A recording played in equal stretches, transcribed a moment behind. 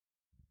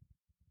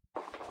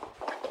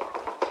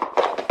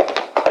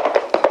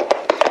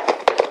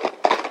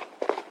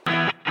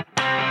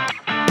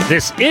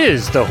This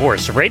is the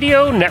Horse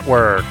Radio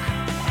Network.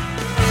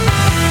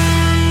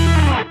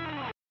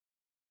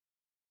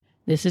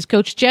 This is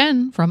Coach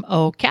Jen from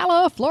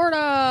Ocala,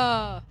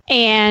 Florida.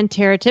 And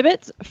Tara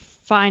Tibbetts,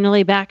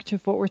 finally back to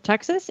Fort Worth,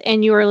 Texas.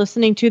 And you are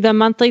listening to the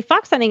monthly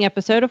fox hunting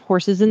episode of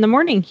Horses in the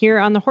Morning here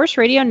on the Horse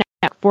Radio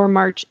Network for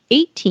March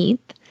 18th,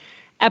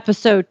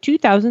 episode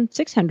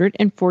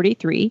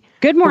 2643.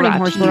 Good morning,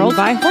 Horse World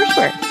by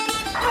Horseware.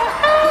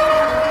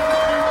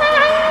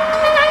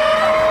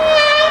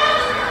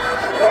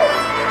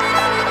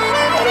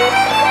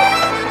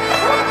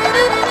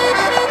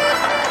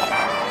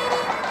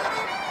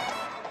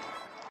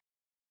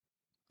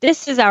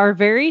 This is our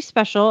very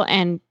special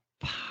and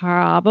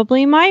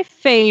probably my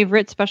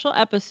favorite special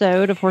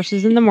episode of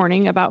Horses in the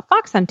Morning about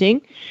fox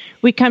hunting.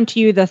 We come to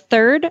you the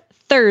third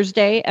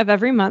Thursday of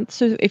every month.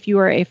 So if you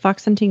are a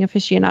fox hunting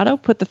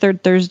aficionado, put the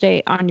third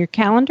Thursday on your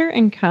calendar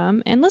and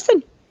come and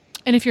listen.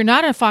 And if you're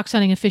not a fox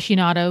hunting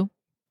aficionado,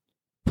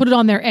 put it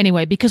on there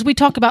anyway, because we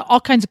talk about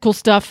all kinds of cool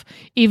stuff,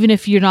 even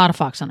if you're not a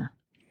fox hunter.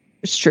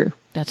 It's true.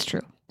 That's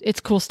true. It's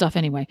cool stuff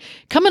anyway.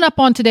 Coming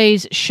up on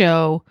today's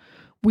show,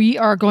 we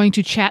are going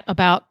to chat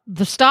about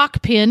the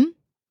stock pin,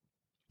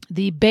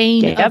 the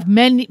bane of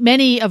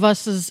many of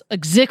us'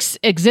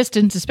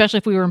 existence, especially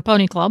if we were in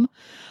Pony Club.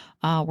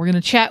 We're going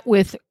to chat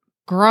with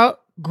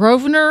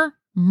Grosvenor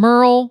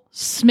Merle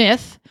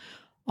Smith,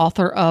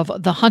 author of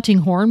The Hunting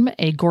Horn,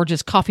 a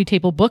gorgeous coffee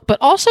table book, but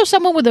also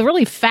someone with a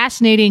really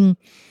fascinating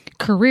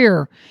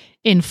career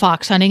in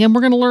fox hunting. And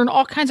we're going to learn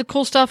all kinds of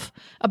cool stuff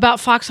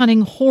about fox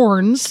hunting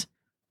horns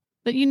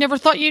that you never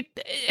thought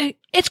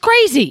it's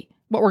crazy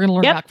what we're going to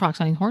learn about fox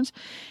hunting horns.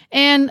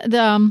 And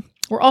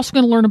we're also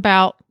going to learn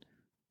about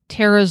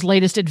Tara's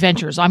latest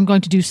adventures. I'm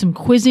going to do some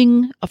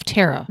quizzing of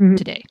Tara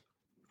today.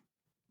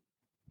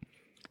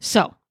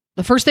 So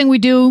the first thing we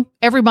do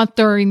every month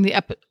during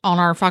on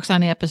our fox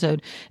hunting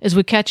episode is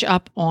we catch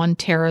up on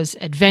Tara's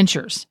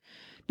adventures.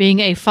 Being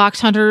a fox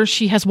hunter,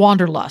 she has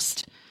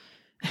wanderlust.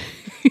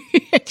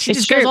 She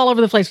just goes all over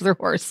the place with her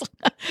horse.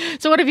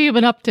 So what have you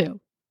been up to?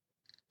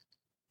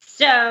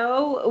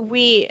 So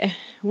we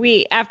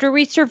after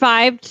we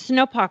survived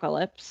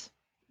snowpocalypse,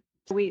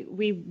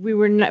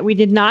 we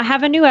did not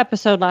have a new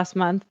episode last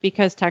month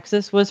because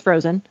Texas was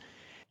frozen,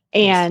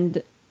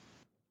 and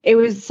it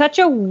was such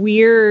a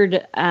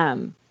weird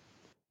 8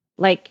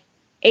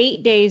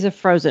 days of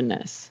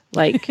frozenness,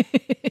 like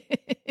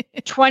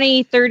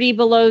 20, 30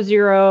 below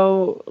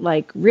zero,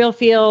 like real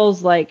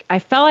feels like I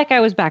felt like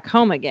I was back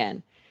home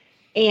again.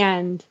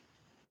 And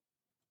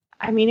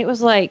I mean, it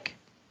was like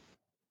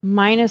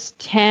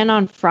 -10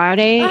 on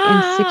Friday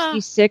and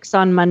 66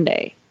 on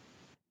Monday.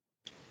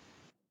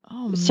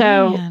 Oh,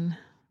 so, man.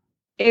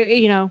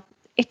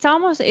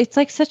 It's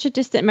like such a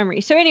distant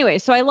memory. So anyway,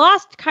 I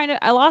lost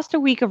a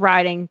week of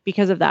riding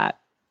because of that.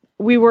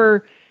 We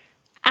were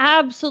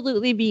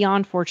absolutely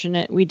beyond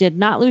fortunate. We did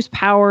not lose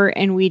power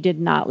and we did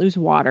not lose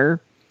water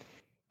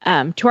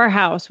to our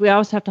house. We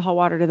always have to haul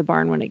water to the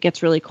barn when it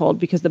gets really cold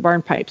because the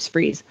barn pipes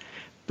freeze.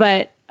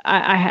 But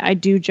I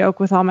do joke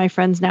with all my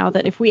friends now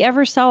that if we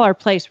ever sell our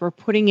place, we're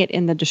putting it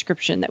in the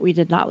description that we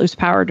did not lose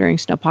power during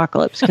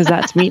snowpocalypse because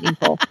that's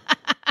meaningful.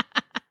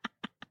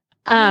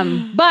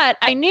 But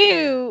I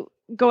knew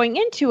going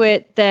into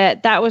it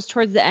that was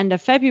towards the end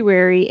of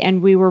February,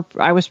 and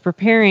I was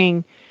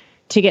preparing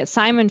to get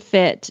Simon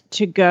fit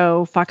to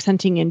go fox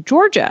hunting in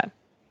Georgia.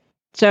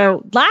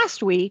 So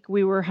last week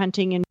we were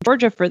hunting in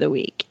Georgia for the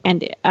week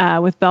and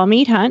with Bell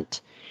Mead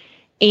Hunt.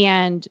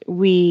 And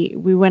we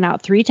went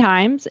out 3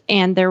 times,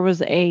 and there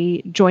was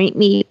a joint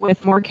meet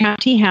with Moore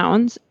County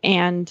Hounds,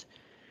 and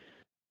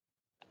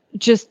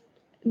just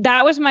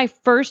that was my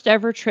first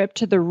ever trip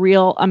to the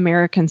real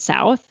American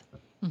South.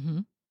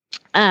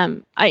 Mm-hmm.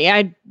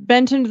 I'd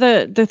been to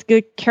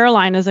the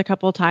Carolinas a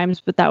couple of times,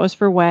 but that was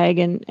for WEG,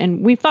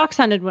 and we fox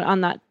hunted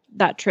on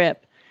that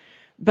trip.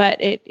 But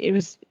it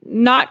was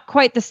not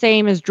quite the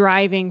same as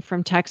driving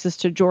from Texas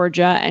to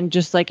Georgia and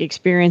just like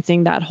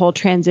experiencing that whole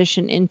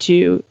transition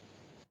into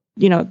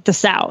the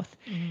South,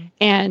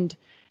 and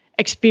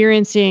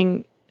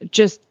experiencing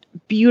just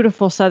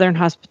beautiful Southern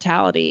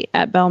hospitality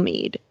at Bell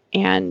Mead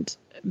and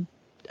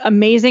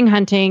amazing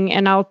hunting.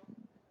 And I'll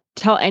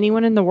tell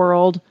anyone in the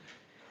world,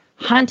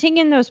 hunting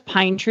in those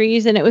pine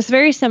trees. And it was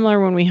very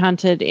similar when we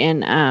hunted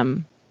in,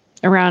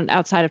 around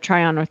outside of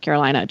Tryon, North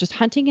Carolina, just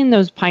hunting in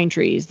those pine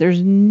trees.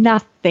 There's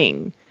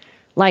nothing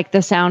like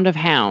the sound of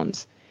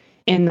hounds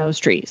in those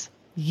trees.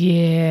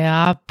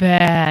 Yeah, I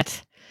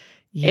bet.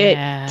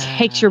 Yeah. It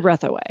takes your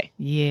breath away.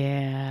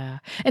 Yeah.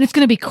 And it's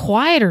going to be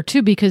quieter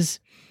too, because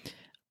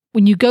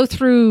when you go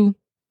through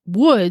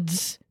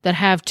woods that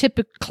have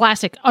typical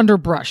classic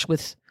underbrush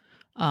with,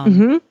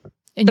 and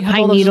you have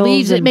all those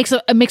leaves, it makes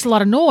a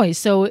lot of noise.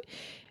 So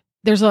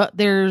there's a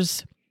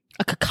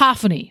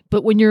cacophony,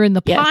 but when you're in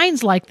the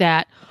pines like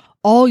that,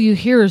 all you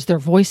hear is their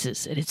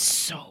voices, and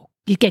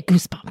you get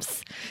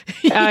goosebumps.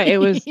 It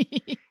was,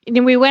 and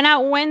then we went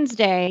out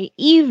Wednesday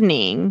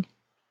evening.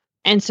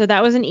 And so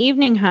that was an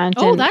evening hunt.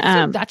 Oh,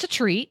 and, that's a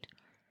treat.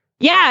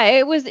 Yeah,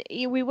 it was.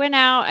 We went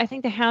out. I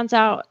think the hounds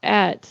out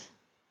at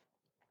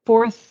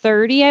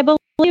 4:30, I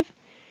believe.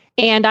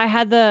 And I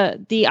had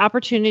the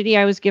opportunity,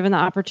 I was given the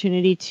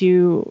opportunity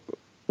to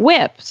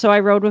whip. So I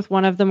rode with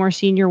one of the more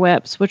senior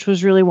whips, which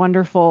was really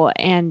wonderful.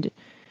 And,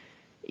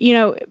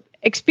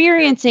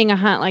 experiencing a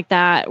hunt like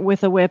that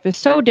with a whip is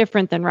so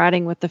different than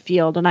riding with the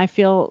field. And I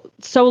feel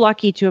so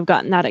lucky to have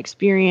gotten that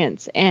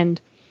experience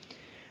and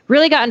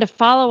really gotten to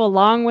follow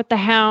along with the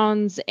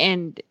hounds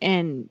and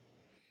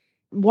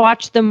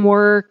watch them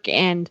work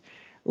and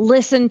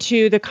listen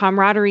to the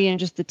camaraderie and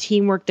just the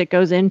teamwork that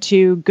goes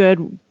into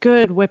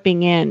good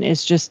whipping in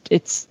is just,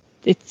 it's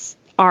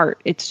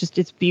art.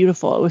 It's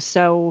beautiful. It was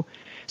so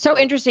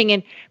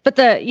interesting. But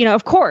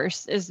of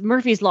course, is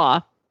Murphy's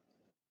Law,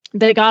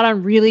 they got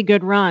on really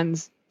good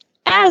runs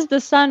as the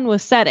sun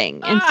was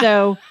setting. And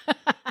so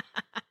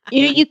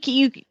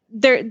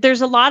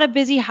there's a lot of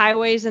busy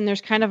highways, and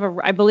there's kind of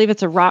I believe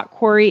it's a rock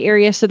quarry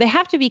area. So they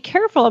have to be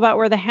careful about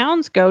where the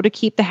hounds go to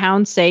keep the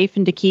hounds safe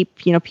and to keep,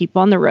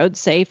 people on the road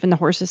safe and the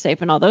horses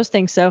safe and all those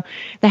things. So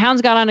the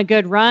hounds got on a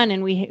good run,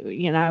 and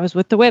I was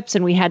with the whips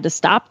and we had to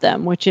stop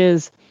them,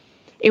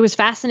 it was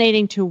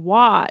fascinating to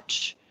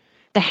watch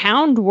the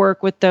hound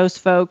work with those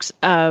folks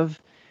of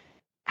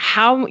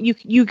how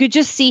you could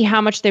just see how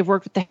much they've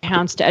worked with the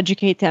hounds to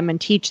educate them and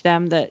teach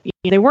them that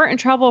they weren't in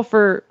trouble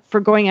for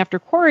going after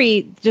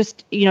quarry.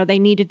 Just, they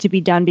needed to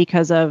be done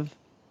because of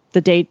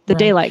the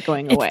daylight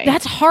going away.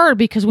 That's hard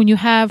because when you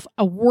have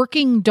a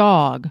working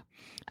dog,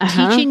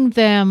 teaching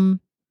them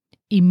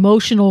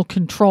emotional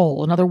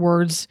control. In other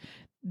words,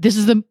 this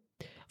is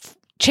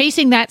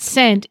chasing that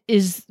scent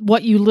is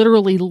what you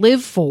literally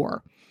live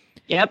for.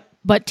 Yep.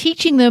 But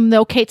teaching them,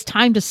 okay, it's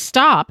time to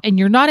stop, and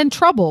you're not in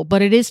trouble,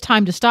 but it is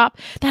time to stop.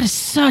 That is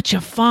such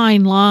a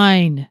fine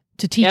line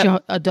to teach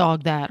a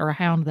dog that or a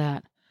hound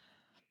that.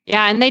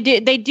 Yeah, and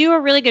they do a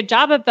really good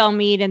job at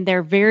Belmead, and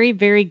they're very,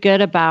 very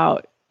good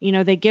about,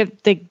 they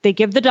give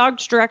the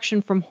dogs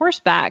direction from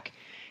horseback,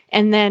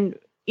 and then,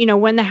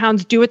 when the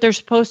hounds do what they're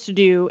supposed to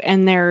do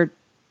and they're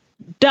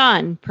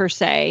done per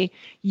se,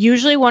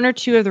 usually one or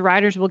two of the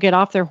riders will get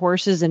off their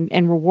horses and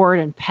reward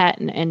and pet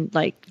and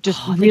like just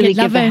really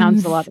give the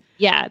hounds a lot of,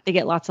 they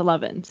get lots of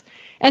love-ins.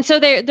 And so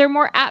they're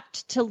more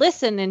apt to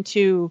listen and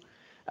to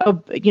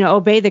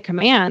obey the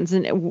commands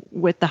and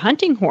with the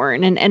hunting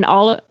horn and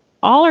all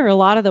or a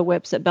lot of the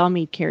whips at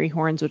Belmead carry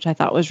horns, which I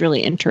thought was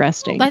really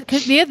interesting.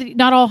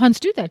 Not all hunts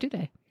do that, do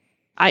they?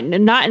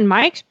 Not in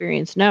my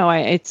experience. No,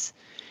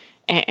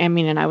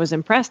 and I was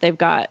impressed.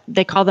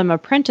 They call them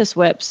apprentice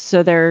whips.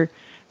 So they're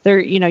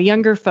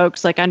younger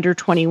folks like under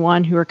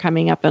 21 who are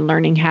coming up and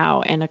learning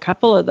how, and a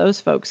couple of those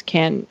folks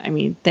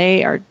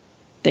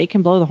they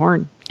can blow the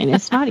horn, and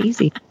it's not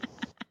easy.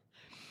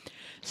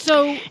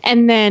 So,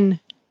 and then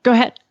go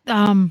ahead.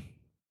 And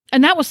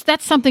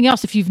that's something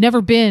else. If you've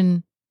never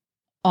been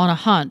on a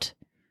hunt,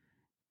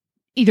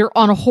 either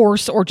on a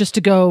horse or just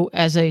to go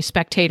as a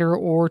spectator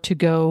or to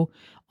go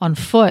on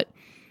foot,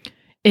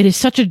 it is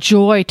such a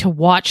joy to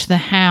watch the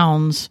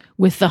hounds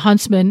with the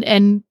huntsmen,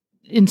 and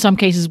in some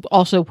cases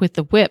also with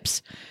the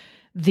whips.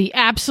 The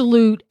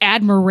absolute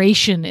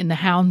admiration in the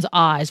hound's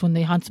eyes when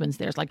the huntsman's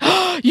there. It's like,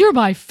 oh, you're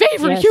my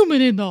favorite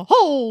human in the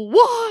whole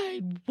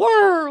wide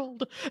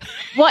world.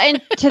 Well, and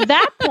to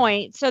that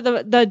point, so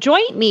the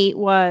joint meet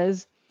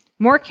was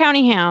Moore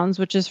County Hounds,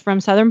 which is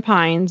from Southern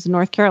Pines,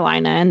 North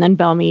Carolina, and then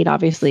Belmead,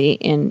 obviously,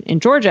 in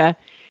Georgia.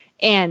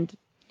 And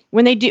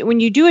when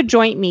you do a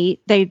joint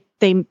meet, they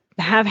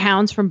have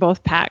hounds from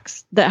both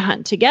packs that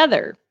hunt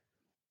together.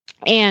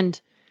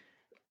 And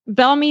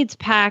Belmead's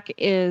pack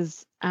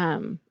is,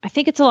 I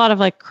think it's a lot of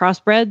like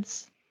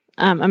crossbreds,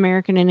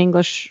 American and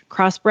English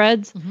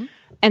crossbreds. Mm-hmm.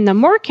 And the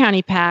Moore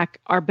County pack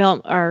are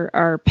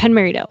Penn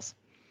Merridales.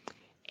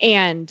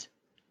 And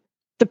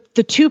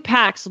the two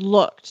packs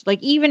looked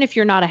like, even if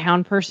you're not a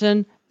hound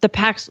person, the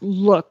packs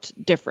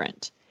looked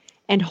different.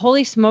 And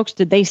holy smokes,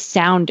 did they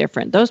sound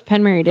different. Those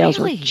Penn Merridales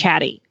were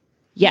chatty.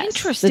 Yes.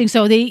 Interesting.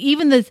 So they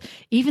even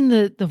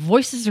the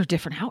voices are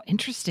different. How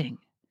interesting.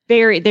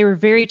 They were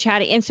very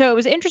chatty. And so it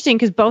was interesting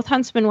because both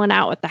huntsmen went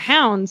out with the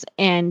hounds,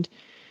 and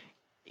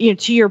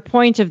to your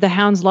point of the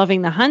hounds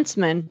loving the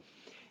huntsman,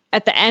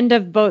 at the end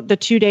of both the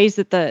 2 days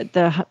that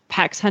the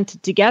packs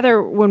hunted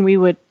together, when we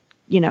would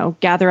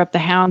gather up the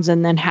hounds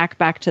and then hack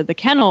back to the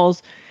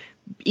kennels,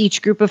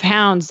 each group of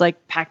hounds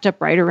like packed up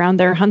right around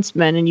their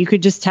huntsman, and you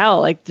could just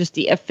tell like just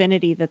the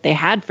affinity that they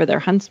had for their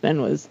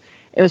huntsman was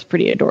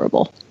pretty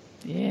adorable.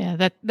 Yeah,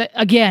 that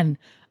again,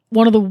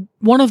 one of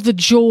the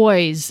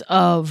joys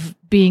of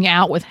being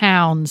out with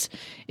hounds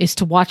is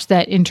to watch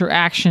that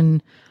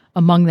interaction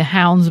among the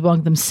hounds,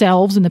 among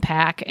themselves in the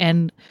pack,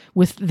 and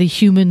with the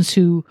humans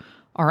who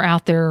are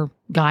out there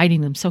guiding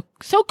them. So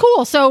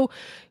cool. So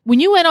when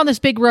you went on this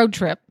big road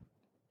trip,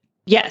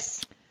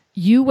 yes,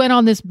 you went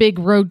on this big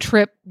road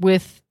trip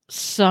with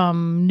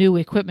some new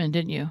equipment,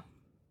 didn't you?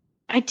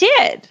 I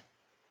did.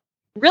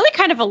 Really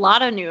kind of a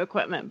lot of new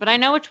equipment, but I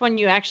know which one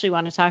you actually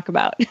want to talk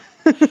about.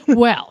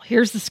 Well,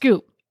 here's the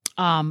scoop.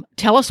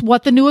 Tell us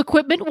what the new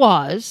equipment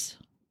was.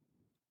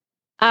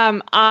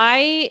 In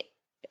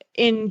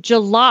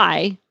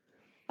July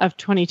of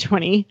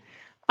 2020,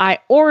 I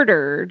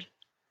ordered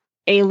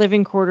a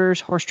living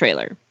quarters horse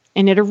trailer,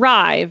 and it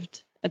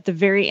arrived at the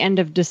very end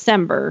of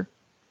December.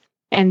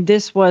 And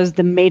this was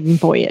the maiden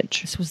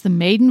voyage. This was the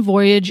maiden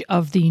voyage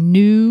of the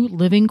new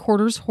living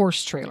quarters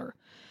horse trailer.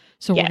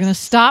 So we're going to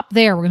stop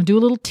there. We're going to do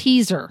a little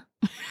teaser.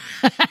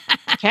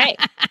 Okay.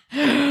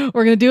 We're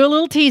going to do a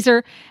little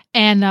teaser,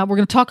 and we're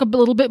going to talk a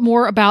little bit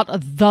more about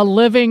the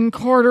living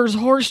quarters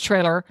horse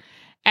trailer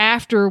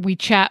after we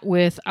chat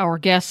with our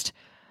guest,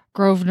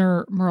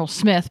 Grosvenor Merle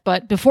Smith.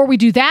 But before we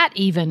do that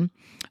even,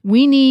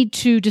 we need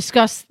to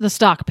discuss the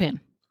stock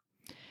pin.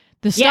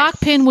 The stock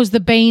pin was the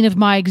bane of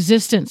my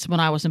existence when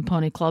I was in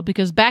Pony Club,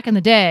 because back in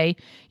the day,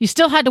 you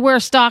still had to wear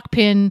a stock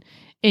pin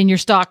in your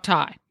stock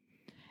tie.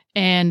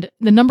 And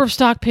the number of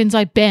stock pins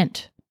I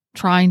bent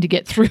trying to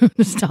get through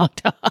the stock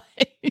tie.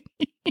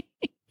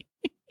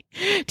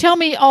 Tell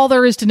me all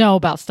there is to know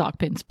about stock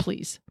pins,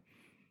 please.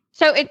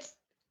 So it's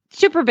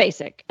super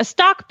basic. A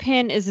stock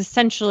pin is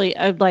essentially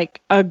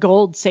a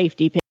gold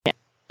safety pin.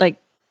 Like,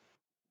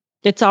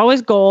 it's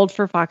always gold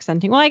for fox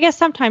hunting. Well, I guess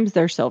sometimes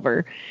they're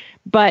silver.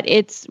 But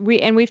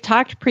we've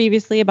talked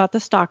previously about the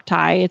stock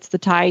tie. It's the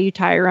tie you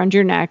tie around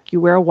your neck. You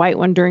wear a white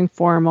one during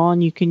formal,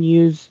 and you can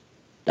use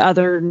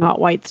other not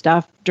white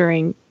stuff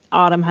during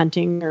autumn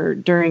hunting or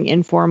during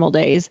informal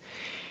days.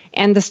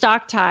 And the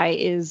stock tie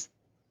is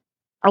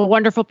a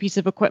wonderful piece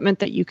of equipment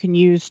that you can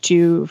use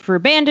for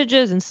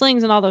bandages and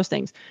slings and all those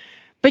things.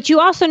 But you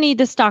also need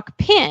the stock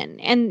pin.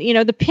 And,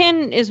 the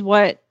pin is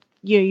what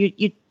you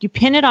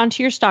pin it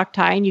onto your stock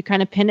tie, and you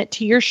kind of pin it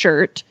to your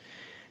shirt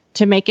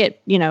to make it,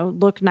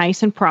 look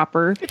nice and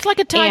proper. It's like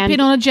a tie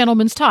pin on a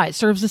gentleman's tie. It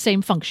serves the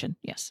same function.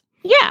 Yes.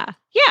 Yeah.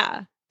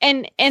 Yeah.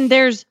 And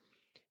there's,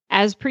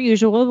 as per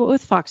usual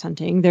with fox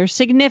hunting, there's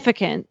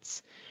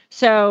significance.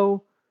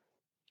 So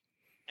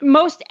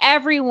most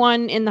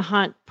everyone in the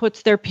hunt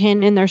puts their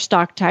pin in their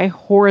stock tie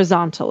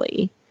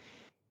horizontally.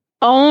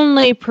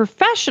 Only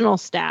professional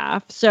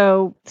staff,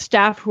 so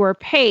staff who are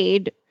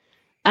paid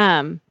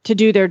to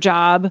do their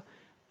job,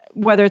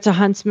 whether it's a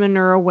huntsman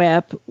or a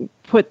whip,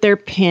 put their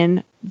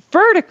pin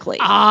vertically.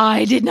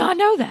 I did not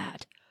know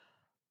that.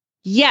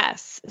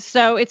 Yes.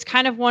 So it's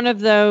kind of one of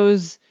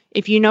those,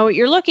 if you know what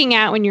you're looking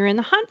at when you're in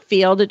the hunt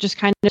field, it just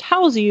kind of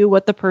tells you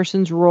what the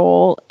person's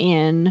role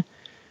in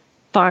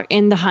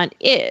the hunt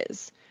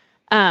is.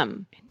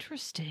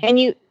 Interesting.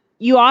 And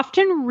you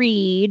often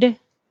read,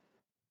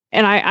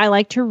 and I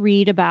like to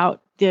read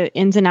about the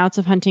ins and outs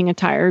of hunting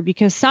attire,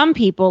 because some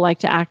people like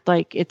to act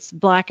like it's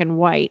black and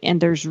white and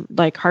there's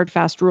like hard,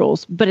 fast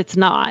rules, but it's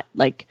not.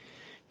 Like,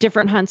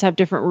 different hunts have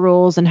different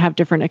rules and have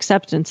different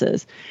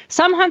acceptances.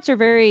 Some hunts are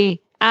very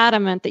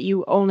adamant that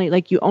you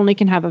only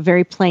can have a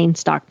very plain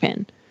stock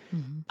pin.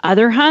 Mm-hmm.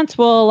 Other hunts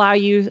will allow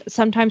you.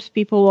 Sometimes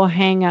people will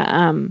hang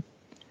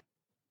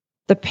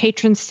the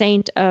patron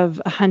saint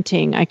of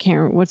hunting. I can't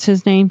remember. What's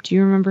his name? Do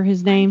you remember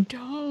his name? I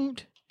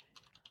don't.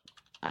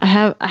 I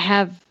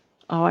have.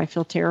 Oh, I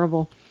feel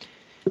terrible.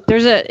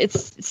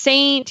 It's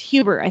Saint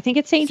Hubert. I think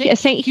it's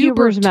Saint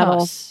Huber's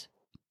medal.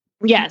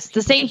 Yes,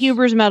 the St.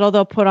 Huber's medal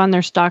they'll put on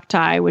their stock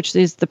tie, which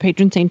is the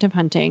patron saint of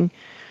hunting.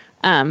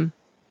 And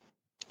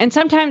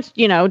sometimes,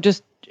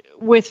 just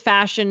with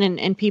fashion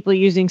and people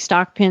using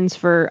stock pins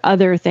for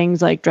other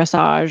things like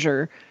dressage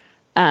or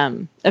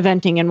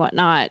eventing and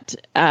whatnot,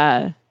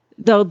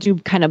 they'll do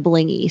kind of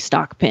blingy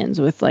stock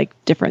pins with like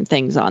different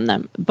things on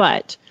them.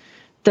 But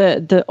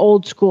the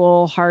old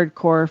school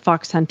hardcore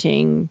fox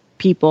hunting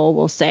people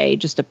will say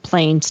just a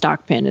plain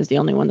stock pin is the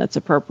only one that's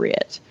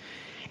appropriate.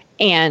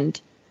 And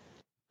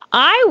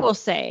I will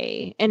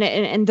say, and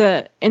in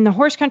the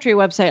Horse Country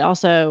website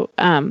also,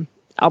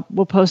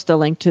 we'll post a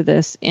link to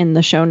this in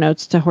the show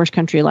notes to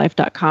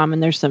horsecountrylife.com,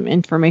 and there's some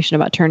information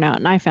about turnout.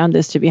 And I found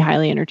this to be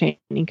highly entertaining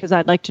because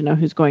I'd like to know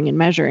who's going and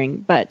measuring.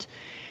 But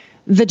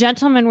the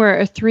gentlemen wear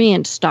a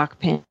 3-inch stock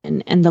pin,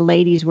 and the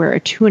ladies wear a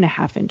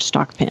 2.5-inch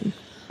stock pin.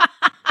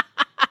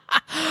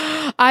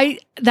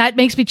 That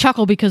makes me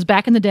chuckle because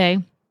back in the day,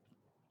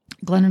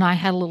 Glenn and I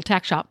had a little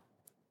tack shop.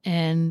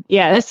 And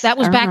that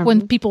was back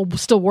when people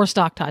still wore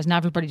stock ties. Now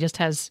everybody just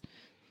has,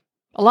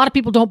 a lot of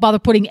people don't bother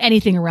putting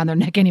anything around their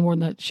neck anymore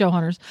than the show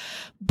hunters.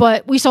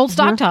 But we sold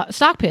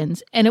stock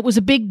pins, and it was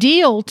a big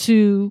deal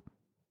to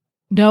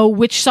know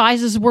which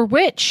sizes were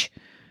which.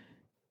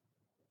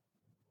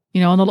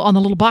 On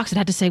the little box, it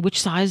had to say which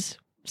size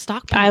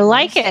stock pin. I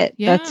like it.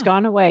 Yeah. That's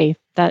gone away.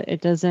 That it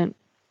doesn't.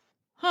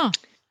 Huh.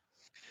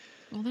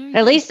 Well,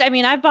 at least,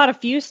 I've bought a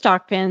few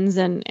stock pins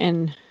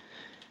and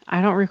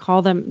I don't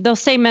recall them. They'll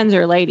say men's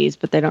or ladies,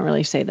 but they don't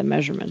really say the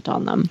measurement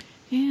on them.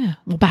 Yeah.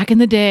 Well, back in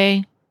the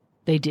day,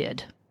 they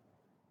did.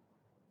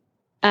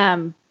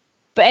 And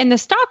the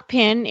stock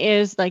pin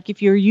is like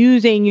if you're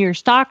using your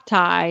stock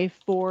tie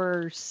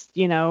for,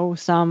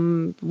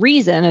 some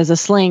reason as a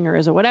sling or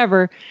as a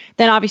whatever,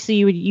 then obviously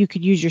you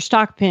could use your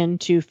stock pin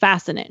to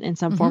fasten it in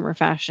some form or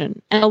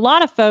fashion. And a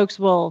lot of folks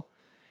will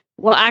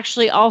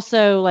actually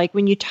also, like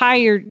when you tie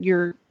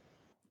your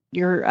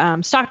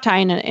stock tie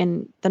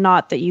in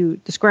the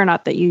square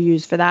knot that you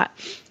use for that,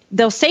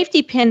 they'll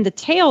safety pin the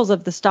tails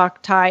of the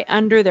stock tie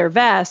under their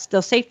vest.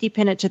 They'll safety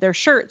pin it to their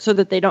shirt so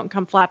that they don't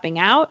come flapping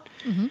out.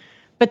 Mm-hmm.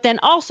 But then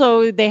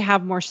also they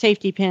have more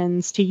safety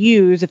pins to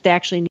use if they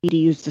actually need to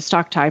use the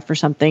stock tie for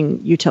something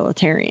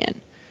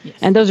utilitarian. Yes.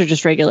 And those are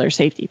just regular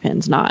safety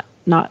pins, not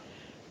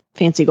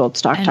fancy gold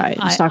stock tie.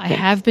 I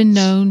have been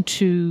known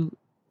to,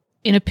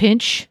 in a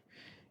pinch,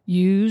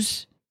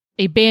 use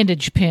a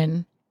bandage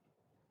pin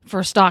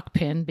for a stock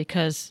pin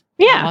because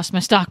I lost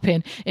my stock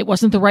pin. It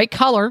wasn't the right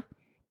color,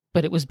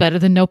 but it was better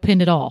than no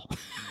pin at all.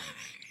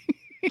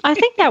 I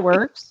think that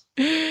works.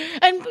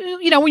 And,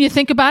 when you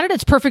think about it,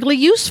 it's perfectly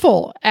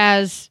useful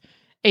as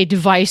a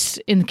device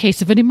in the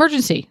case of an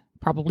emergency,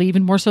 probably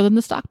even more so than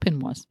the stock pin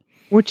was.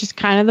 Which is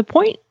kind of the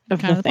point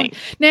of the thing.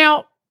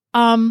 Now,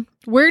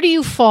 where do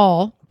you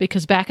fall?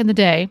 Because back in the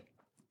day,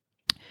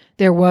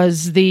 there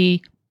was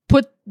the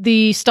put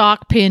the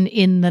stock pin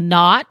in the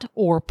knot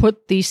or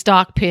put the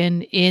stock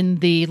pin in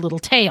the little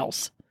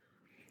tails.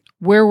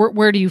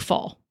 Where do you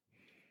fall?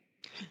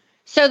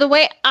 So the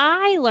way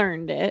I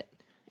learned it,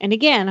 and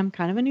again, I'm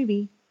kind of a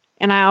newbie,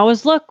 and I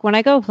always look when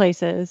I go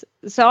places.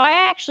 So I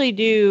actually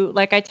do,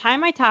 like, I tie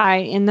my tie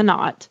in the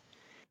knot,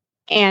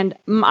 and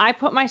I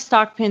put my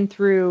stock pin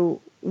through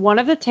one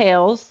of the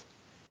tails,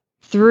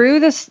 through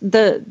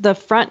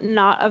the front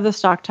knot of the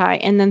stock tie,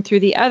 and then through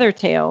the other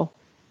tail.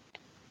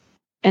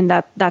 And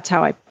that's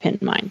how I pin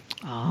mine.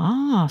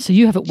 Ah, so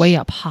you have it way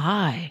up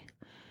high.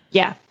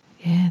 Yeah.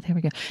 Yeah, there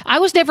we go. I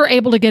was never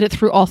able to get it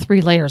through all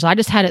 3 layers. I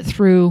just had it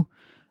through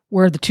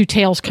where the 2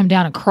 tails come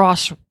down and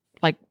cross,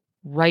 like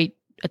right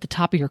at the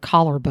top of your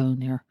collarbone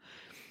there.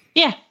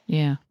 Yeah.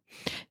 Yeah.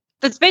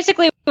 That's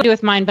basically what I do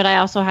with mine, but I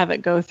also have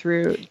it go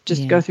through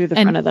the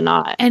front of the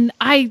knot. And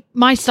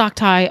my stock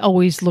tie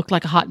always looked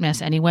like a hot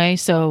mess anyway,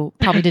 so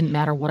probably didn't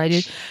matter what I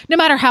did. No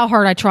matter how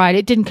hard I tried,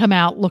 it didn't come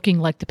out looking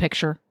like the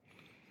picture.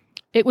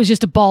 It was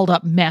just a balled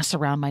up mess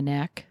around my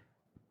neck.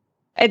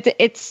 It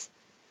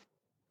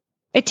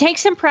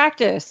takes some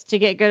practice to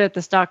get good at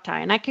the stock tie,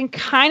 and I can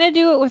kind of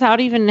do it without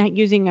even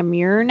using a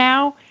mirror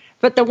now.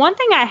 But the one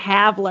thing I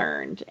have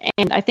learned,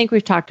 and I think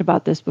we've talked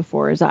about this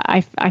before, is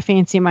I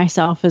fancy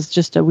myself as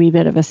just a wee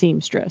bit of a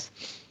seamstress.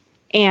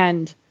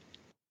 And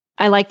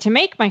I like to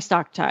make my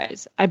stock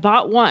ties. I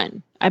bought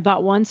one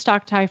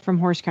stock tie from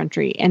Horse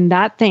Country, and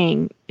that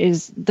thing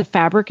the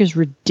fabric is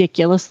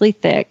ridiculously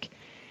thick.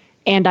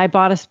 And I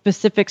bought a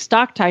specific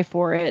stock tie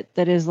for it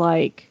that is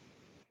like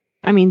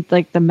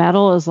the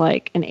metal is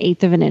like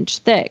 1/8 of an inch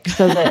thick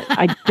so that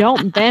I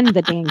don't bend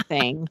the dang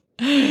thing.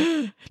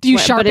 Do you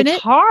sharpen it? But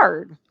it's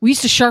hard. We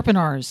used to sharpen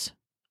ours.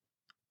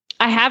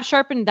 I have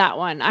sharpened that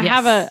one. I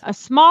have a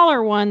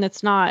smaller one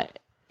that's not,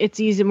 it's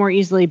more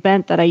easily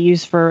bent that I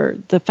use for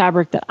the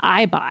fabric that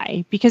I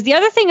buy. Because the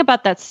other thing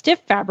about that stiff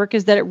fabric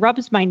is that it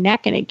rubs my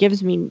neck and it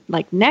gives me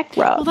like neck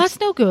rubs. Well, that's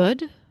no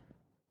good.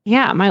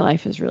 Yeah, my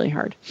life is really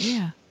hard.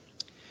 Yeah.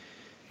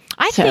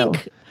 I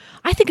think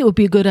it would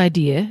be a good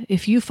idea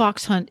if you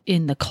fox hunt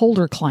in the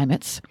colder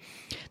climates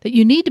that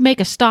you need to make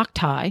a stock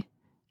tie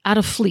out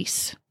of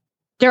fleece.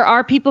 There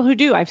are people who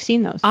do. I've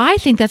seen those. I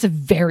think that's a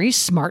very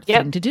smart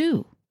thing to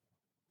do.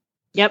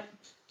 Yep.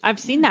 I've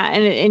seen that.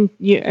 And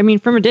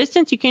from a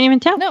distance, you can't even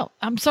tell. No,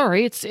 I'm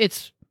sorry.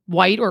 It's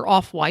white or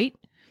off-white,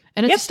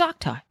 and it's a stock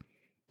tie.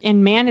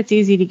 And man, it's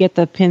easy to get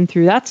the pin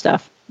through that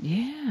stuff.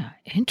 Yeah.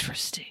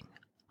 Interesting.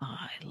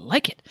 I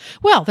like it.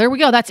 Well, there we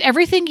go. That's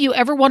everything you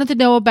ever wanted to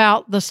know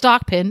about the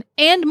stock pin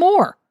and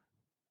more.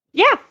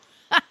 Yeah.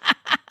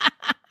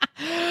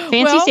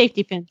 Fancy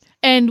safety pins.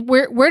 And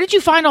where did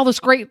you find all this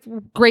great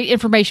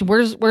information?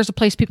 Where's a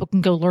place people can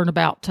go learn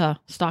about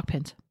stock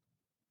pins?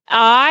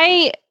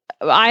 I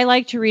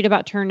like to read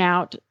about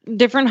turnout.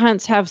 Different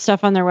hunts have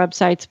stuff on their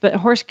websites, but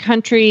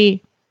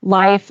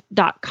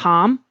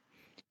horsecountrylife.com.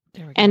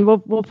 And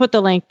we'll put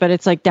the link, but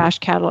it's like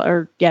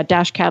 -catalog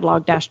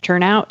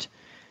 -turnout.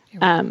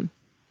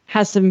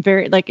 Has some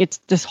very, like, it's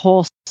this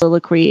whole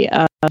soliloquy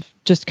of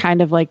just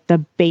kind of like the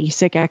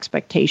basic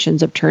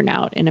expectations of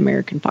turnout in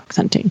American fox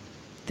hunting.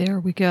 There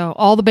we go.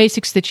 All the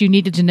basics that you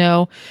needed to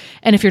know.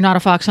 And if you're not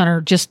a fox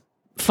hunter, just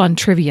fun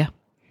trivia.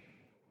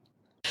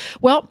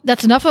 Well,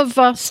 that's enough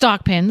of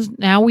stock pins.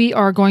 Now we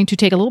are going to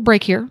take a little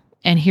break here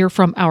and hear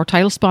from our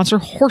title sponsor,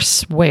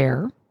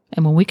 Horseware.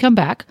 And when we come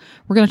back,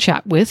 we're going to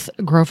chat with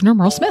Grosvenor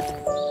Merle Smith.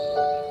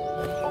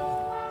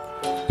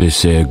 They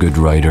say a good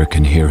rider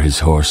can hear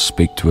his horse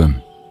speak to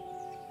him.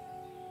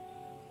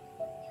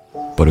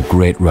 But a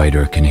great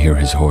rider can hear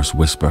his horse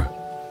whisper.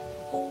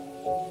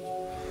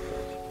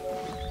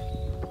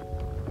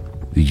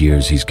 The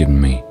years he's given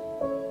me.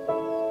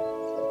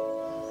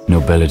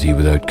 Nobility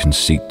without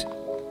conceit.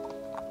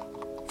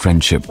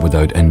 Friendship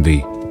without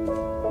envy.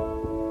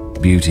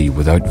 Beauty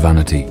without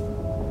vanity.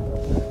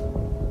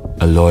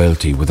 A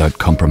loyalty without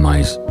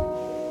compromise.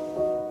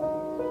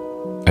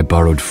 I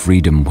borrowed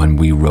freedom when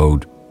we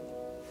rode.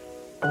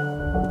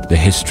 The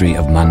history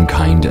of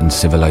mankind and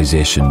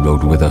civilization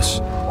rode with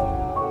us.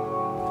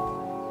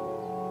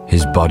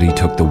 His body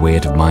took the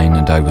weight of mine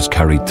and I was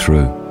carried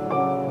through.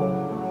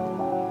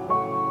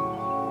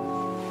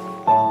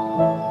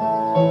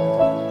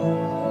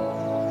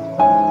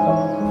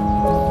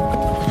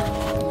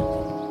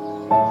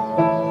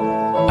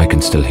 I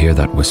can still hear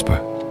that whisper.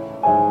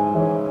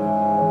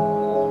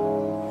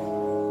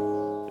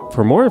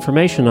 For more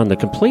information on the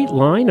complete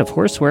line of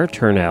Horseware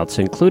turnouts,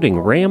 including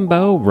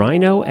Rambo,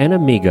 Rhino, and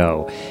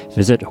Amigo,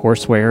 visit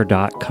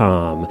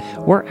horseware.com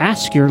or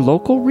ask your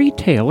local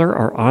retailer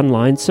or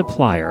online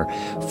supplier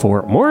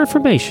for more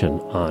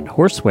information on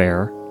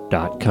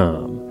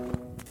horseware.com.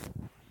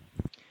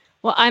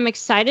 Well, I'm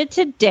excited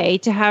today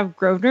to have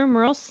Grosvenor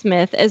Merle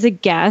Smith as a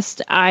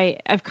guest.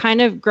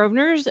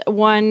 Grosvenor's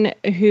one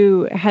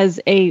who has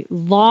a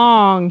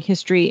long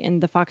history in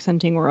the fox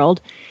hunting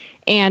world.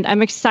 And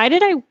I'm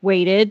excited I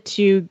waited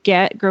to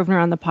get Grosvenor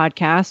on the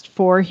podcast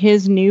for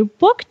his new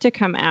book to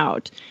come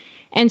out.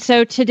 And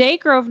so today,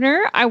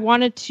 Grosvenor, I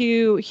wanted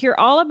to hear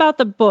all about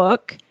the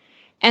book.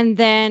 And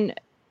then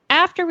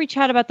after we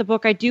chat about the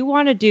book, I do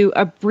want to do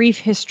a brief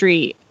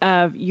history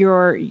of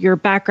your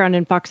background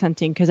in fox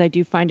hunting, because I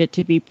do find it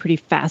to be pretty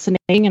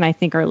fascinating, and I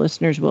think our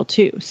listeners will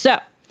too. So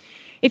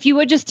if you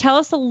would just tell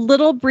us a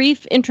little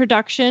brief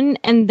introduction,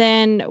 and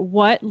then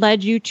what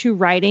led you to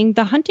writing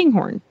The Hunting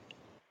Horn.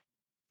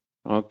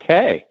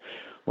 Okay.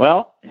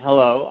 Well,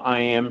 hello, I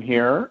am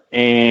here.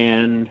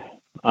 And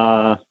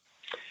what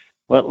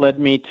led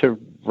me to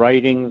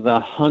writing The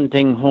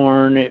Hunting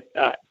Horn?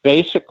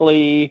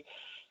 Basically,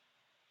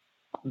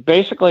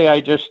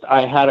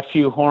 I had a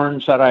few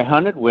horns that I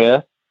hunted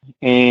with,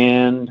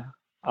 and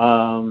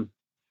one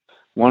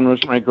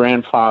was my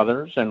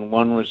grandfather's, and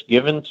one was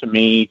given to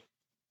me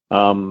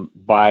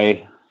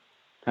by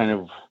kind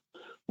of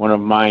one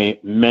of my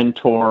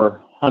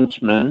mentor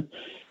huntsmen,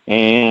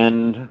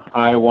 and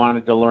I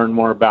wanted to learn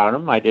more about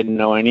them. I didn't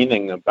know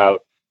anything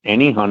about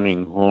any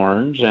hunting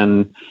horns,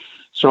 and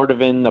sort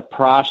of in the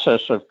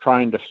process of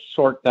trying to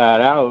sort that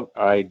out,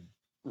 I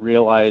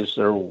realized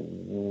there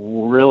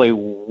really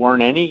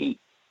weren't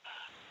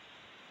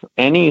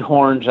any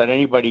horns that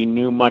anybody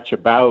knew much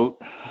about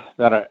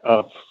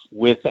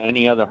with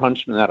any other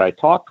huntsman that I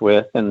talked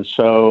with, and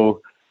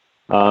so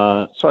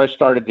I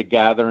started to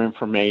gather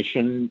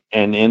information.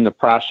 And in the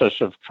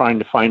process of trying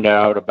to find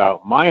out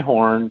about my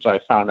horns, I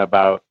found out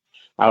about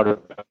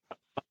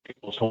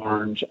people's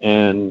horns,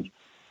 and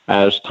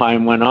as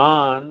time went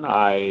on,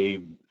 I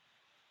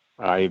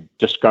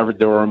discovered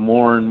there were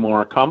more and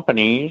more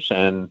companies,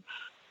 and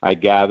I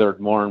gathered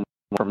more and more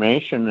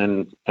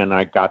information, and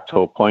I got to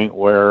a point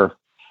where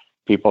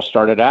people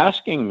started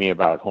asking me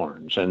about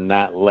horns, and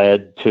that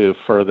led to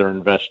further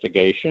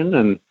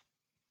investigation,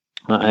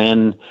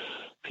 and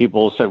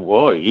people said,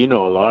 "Whoa, you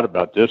know a lot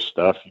about this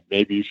stuff.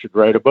 Maybe you should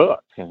write a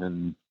book."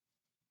 And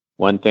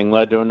one thing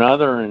led to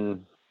another,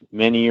 and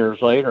many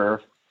years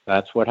later,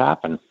 that's what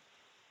happened.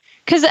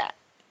 Because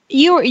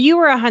you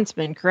were a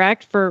huntsman,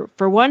 correct? For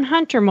one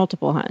hunt or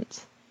multiple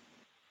hunts?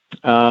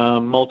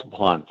 Multiple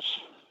hunts.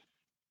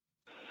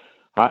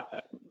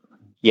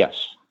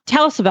 Yes.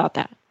 Tell us about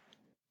that.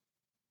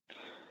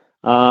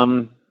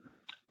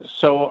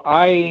 So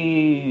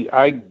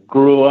I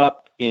grew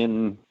up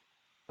in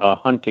a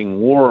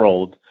hunting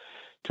world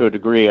to a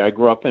degree. I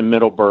grew up in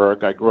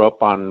Middleburg. I grew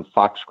up on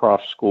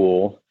Foxcroft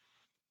School,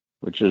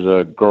 which is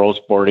a girls'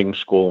 boarding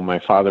school. My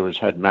father was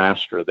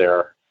headmaster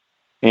there.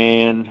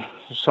 And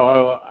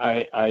so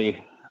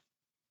I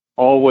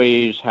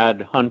always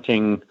had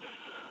hunting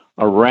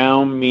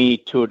around me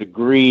to a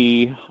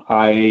degree.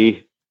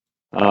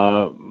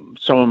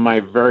 Some of my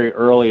very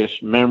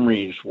earliest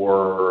memories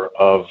were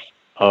of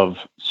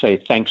say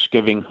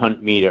Thanksgiving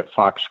hunt meet at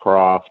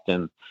Foxcroft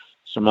and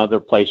some other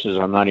places.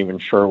 I'm not even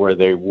sure where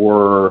they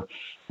were,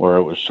 where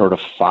it was sort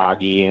of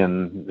foggy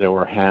and there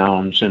were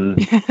hounds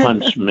and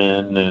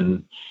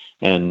huntsmen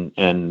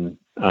and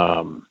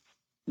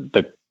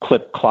the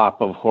clip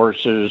clop of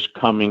horses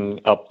coming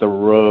up the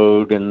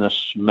road and the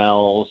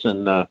smells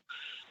and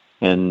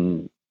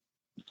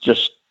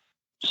just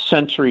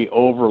sensory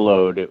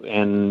overload,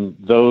 and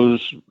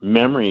those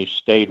memories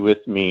stayed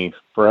with me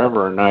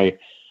forever. And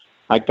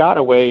I got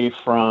away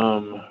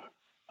from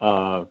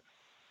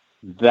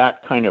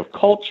that kind of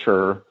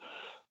culture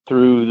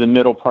through the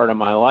middle part of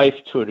my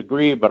life to a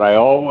degree, but I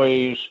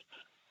always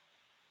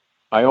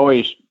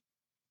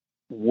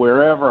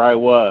wherever I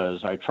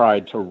was, I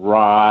tried to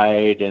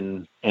ride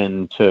and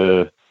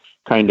to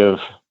kind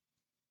of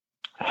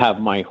have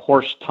my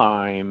horse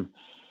time,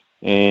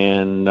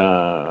 and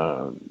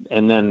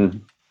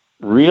then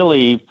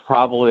really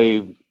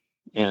probably,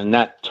 and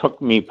that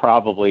took me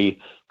probably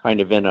kind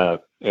of in a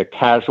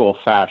casual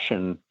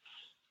fashion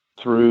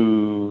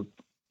through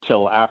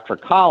till after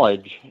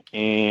college,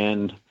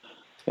 and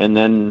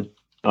then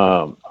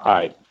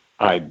I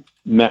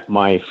met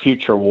my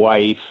future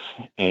wife,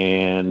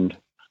 and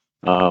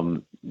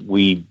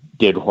we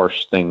did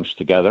horse things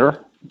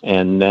together.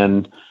 And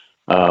then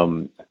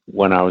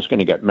when I was going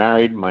to get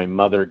married, my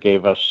mother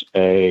gave us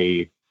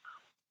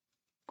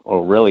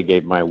really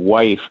gave my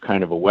wife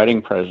kind of a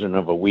wedding present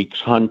of a week's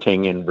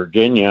hunting in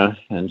Virginia.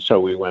 And so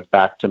we went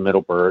back to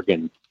Middleburg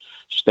and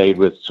stayed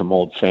with some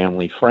old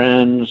family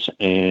friends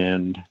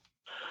and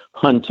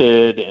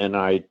hunted. And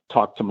I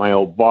talked to my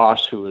old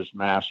boss, who was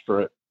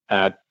master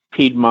at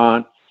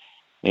Piedmont,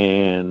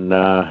 and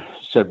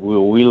said,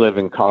 "Well, we live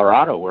in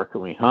Colorado. Where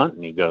can we hunt?"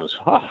 And he goes,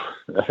 "Oh,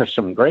 there's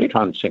some great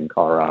hunts in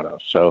Colorado."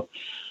 So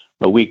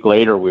a week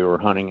later, we were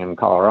hunting in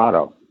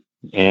Colorado.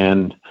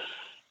 And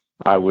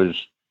I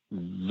was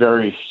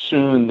very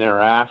soon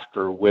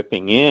thereafter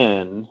whipping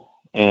in,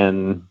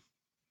 and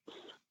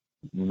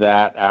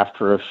that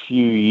after a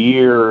few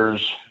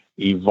years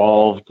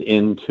evolved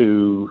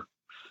into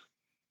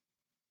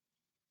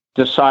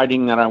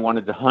deciding that I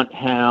wanted to hunt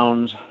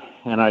hounds,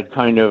 and I'd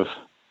kind of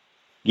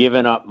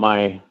given up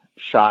my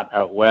shot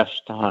out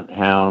west to hunt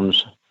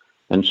hounds.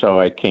 And so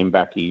I came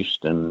back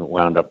east and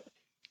wound up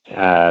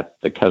at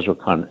the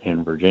Keswick hunt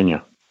in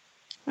Virginia.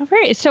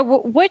 Okay.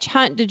 So which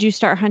hunt did you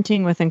start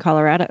hunting with in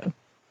Colorado?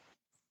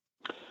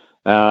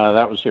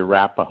 That was the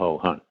Arapaho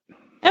hunt.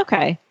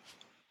 Okay.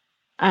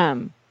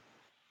 One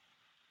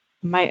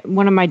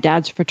of my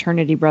dad's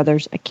fraternity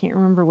brothers, I can't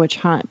remember which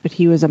hunt, but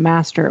he was a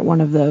master at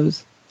one of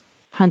those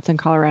hunts in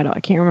Colorado. I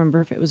can't remember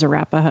if it was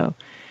Arapaho.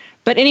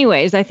 But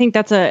anyways, I think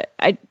that's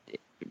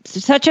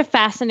such a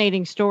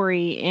fascinating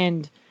story.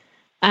 And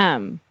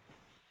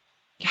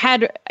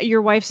had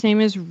your wife's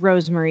name is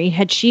Rosemary.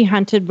 Had she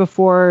hunted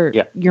before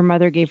your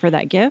mother gave her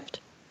that gift?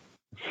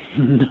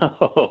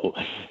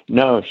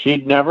 No,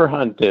 she'd never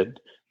hunted.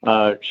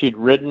 She'd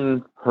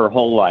ridden her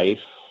whole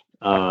life.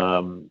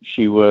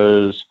 She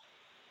was,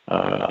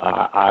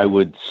 I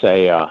would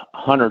say, a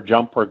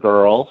hunter-jumper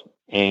girl.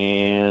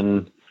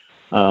 And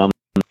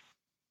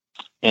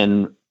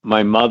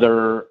my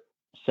mother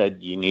said,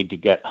 you need to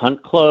get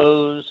hunt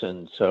clothes.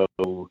 And so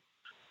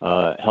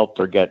helped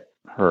her get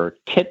her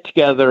kit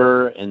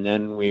together. And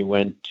then we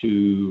went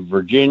to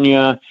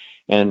Virginia.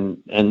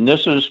 And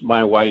this is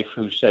my wife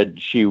who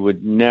said she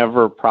would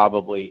never,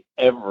 probably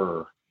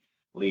ever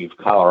leave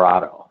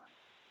Colorado,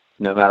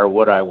 no matter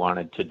what I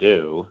wanted to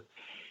do.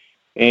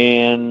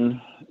 And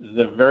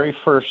the very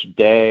first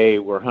day,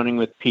 we're hunting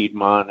with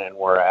Piedmont, and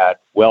we're at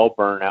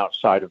Wellburn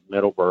outside of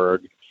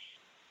Middleburg.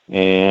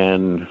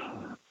 And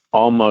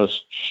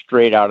almost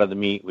straight out of the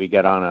meet, we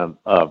get on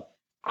a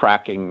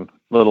cracking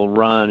little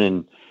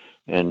run,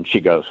 and she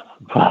goes,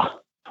 wow,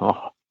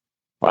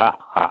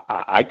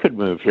 I could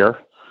move here.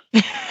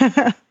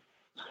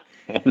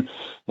 and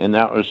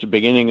that was the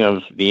beginning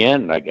of the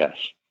end, I guess,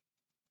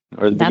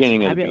 or the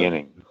beginning of the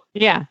beginning.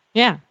 Yeah.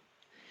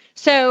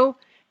 So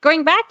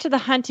going back to the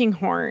hunting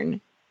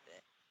horn,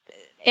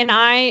 and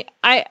I've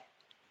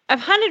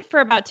hunted for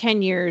about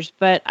 10 years,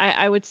 but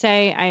I would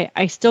say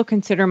I still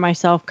consider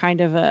myself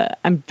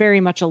I'm very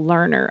much a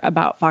learner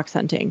about fox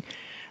hunting.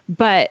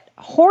 But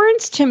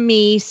horns to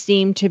me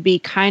seem to be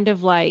kind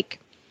of like,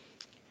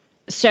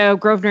 so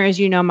Grosvenor, as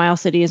you know,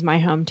 Miles City is my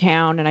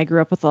hometown, and I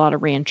grew up with a lot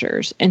of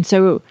ranchers. And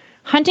so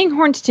hunting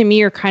horns to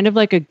me are kind of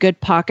like a good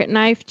pocket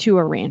knife to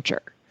a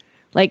rancher.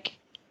 Like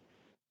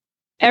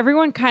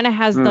everyone kind of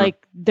has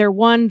like their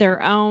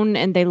own,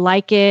 and they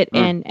like it.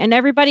 And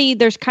everybody,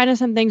 there's kind of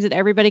some things that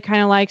everybody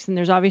kind of likes, and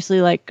there's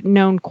obviously like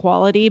known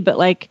quality, but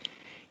like,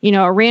 you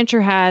know, a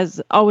rancher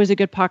has always a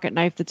good pocket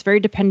knife that's very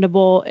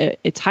dependable.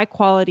 It's high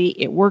quality.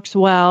 It works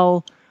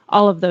well,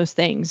 all of those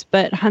things.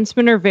 But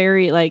huntsmen are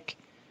very like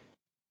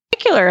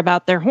particular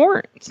about their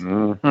horns.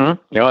 No,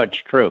 it's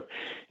true.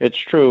 It's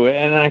true.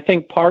 And I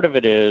think part of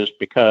it is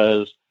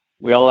because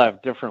we all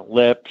have different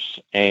lips,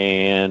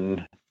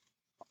 and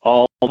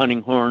all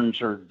hunting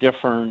horns are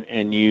different.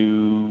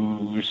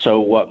 So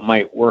what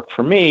might work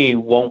for me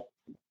won't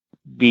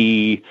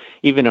be,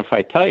 even if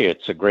I tell you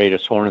it's the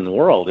greatest horn in the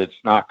world, it's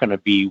not going to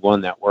be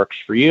one that works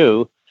for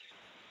you.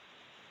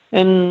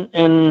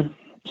 And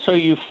so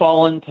you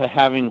fall into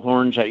having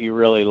horns that you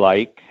really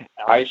like.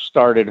 I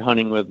started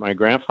hunting with my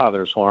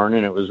grandfather's horn,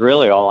 and it was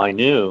really all I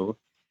knew.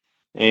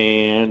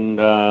 And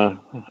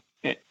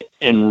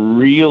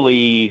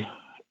really,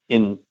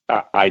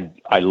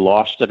 I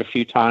lost it a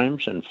few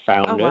times and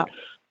found it.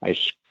 I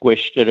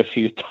squished it a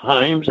few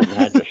times and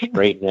had to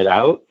straighten it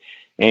out.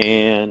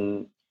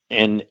 And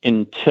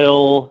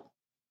until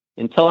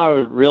I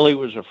really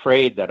was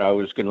afraid that I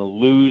was going to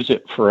lose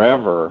it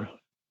forever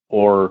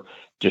or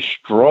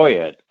destroy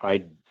it,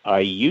 I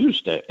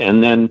used it.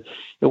 And then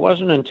it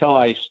wasn't until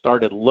I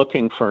started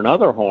looking for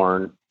another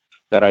horn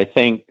that I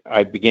think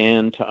I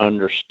began to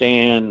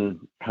understand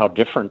how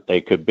different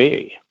they could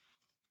be.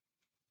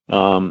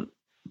 But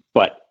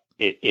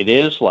it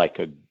is like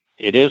a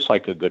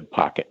good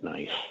pocket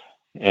knife.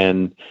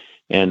 And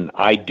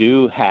I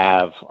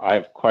have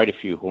quite a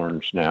few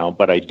horns now,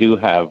 but I do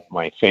have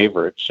my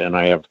favorites, and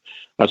I have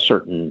a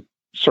certain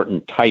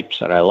types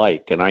that I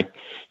like. And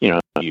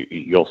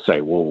you'll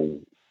say, well,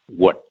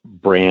 what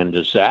brand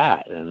is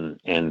that? And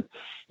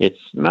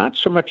it's not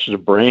so much the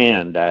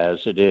brand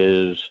as it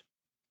is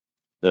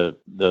the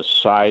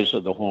size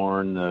of the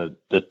horn,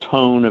 the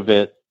tone of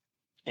it,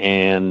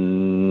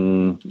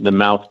 and the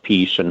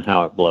mouthpiece and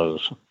how it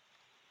blows.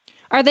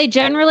 Are they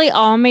generally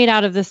all made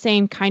out of the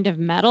same kind of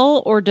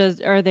metal, or do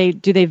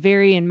they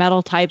vary in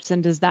metal types,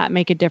 and does that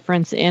make a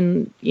difference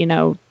in, you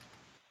know,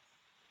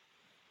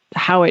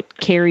 how it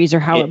carries or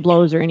how it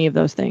blows or any of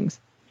those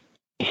things?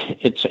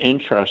 It's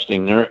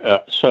interesting.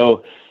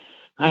 So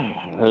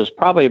it was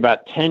probably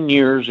about 10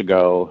 years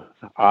ago,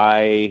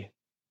 I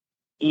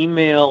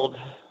emailed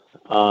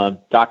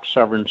Doc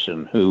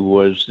Sorensen, who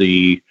was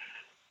the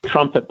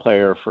trumpet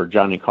player for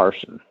Johnny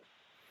Carson.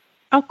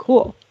 Oh,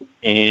 cool.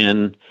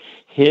 And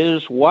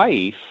his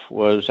wife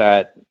was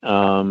at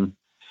UT,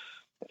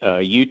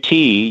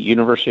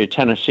 University of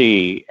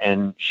Tennessee,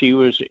 and she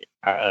was,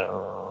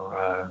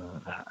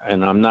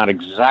 and I'm not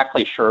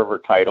exactly sure of her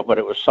title, but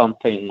it was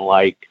something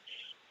like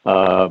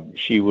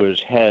she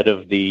was head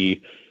of the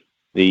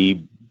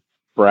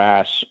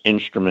brass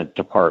instrument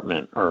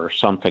department or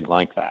something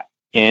like that.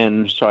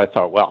 And so I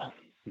thought, well,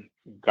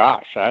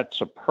 gosh,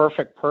 that's a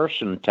perfect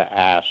person to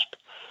ask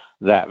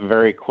that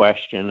very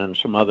question and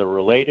some other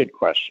related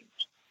questions.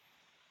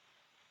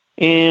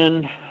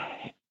 And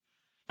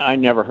I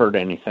never heard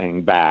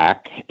anything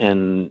back.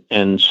 And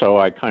so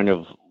I kind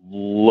of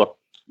looked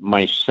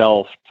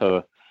myself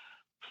to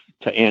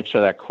answer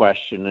that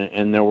question.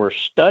 And there were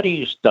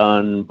studies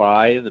done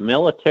by the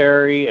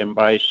military and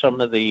by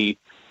some of the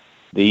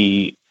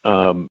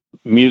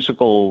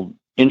musical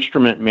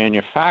instrument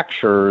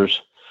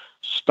manufacturers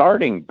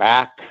starting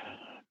back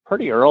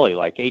pretty early,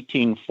 like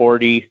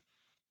 1840,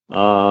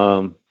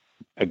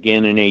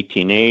 again in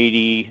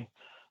 1880,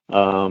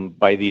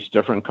 by these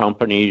different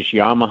companies.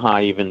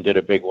 Yamaha even did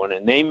a big one,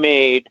 and they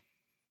made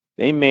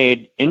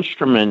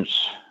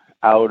instruments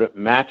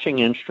matching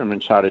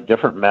instruments out of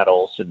different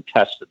metals and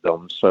tested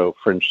them. So,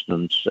 for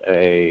instance,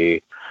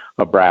 a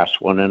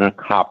brass one and a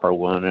copper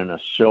one and a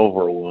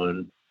silver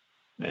one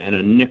and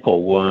a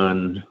nickel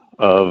one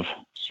of,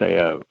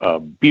 say, a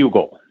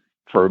bugle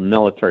for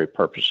military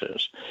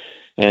purposes.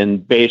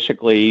 And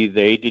basically,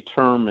 they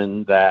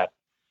determined that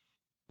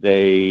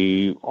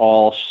they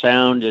all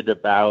sounded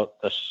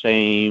about the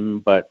same,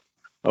 but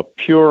a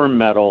pure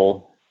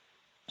metal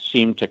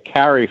seemed to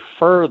carry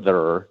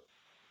further.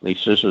 At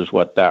least this is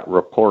what that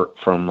report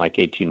from like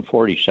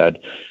 1840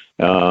 said.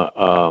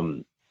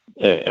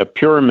 A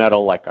pure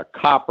metal like a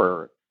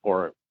copper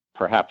or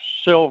perhaps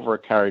silver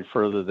carried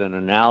further than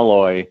an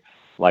alloy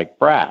like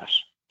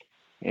brass.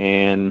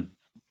 And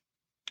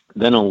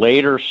then a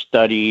later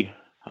study,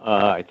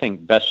 I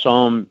think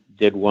Besson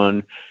did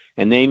one,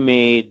 and they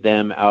made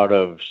them out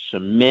of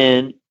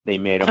cement. They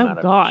made them out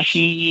of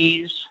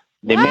cheese.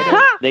 They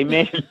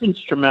made an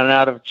instrument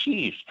out of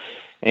cheese,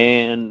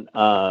 and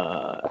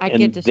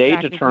they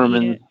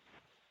determined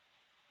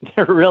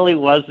there really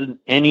wasn't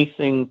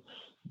anything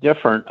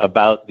different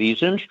about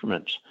these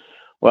instruments.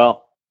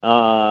 Well,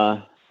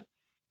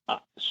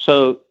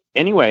 so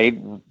anyway,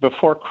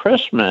 before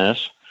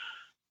Christmas,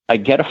 I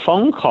get a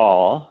phone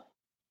call,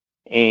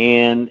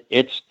 and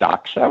it's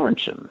Doc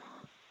Severinsen.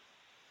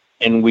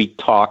 And we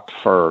talked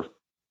for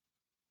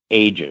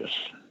ages.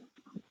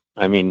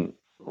 I mean,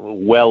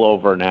 well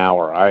over an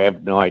hour. I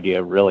have no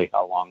idea really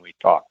how long we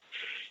talked.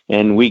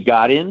 And we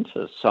got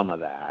into some of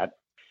that.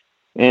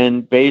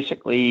 And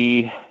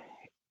basically,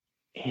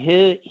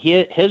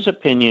 his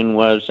opinion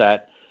was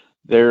that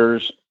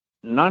there's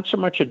not so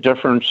much a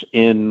difference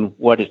in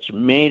what it's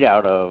made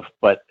out of,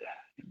 but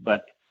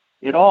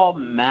it all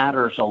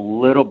matters a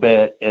little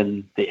bit,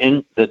 and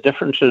the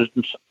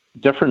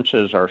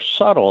differences are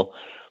subtle.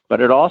 But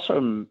it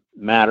also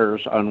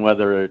matters on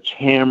whether it's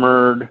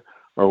hammered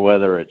or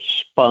whether it's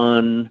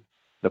spun.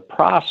 The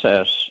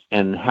process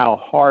and how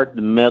hard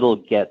the metal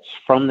gets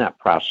from that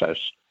process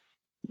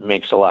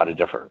makes a lot of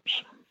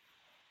difference.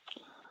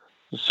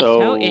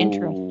 So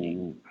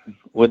interesting.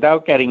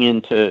 Without getting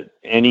into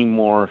any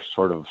more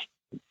sort of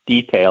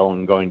detail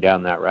and going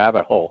down that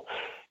rabbit hole,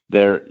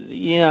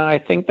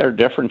 I think there are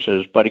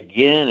differences. But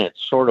again,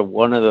 it's sort of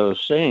one of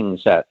those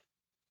things that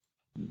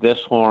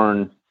this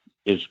horn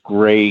is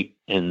great,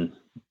 and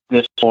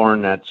this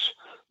horn that's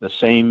the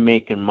same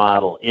make and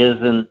model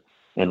isn't.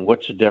 And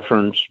what's the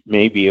difference?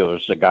 Maybe it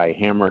was the guy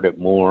hammered it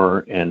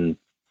more and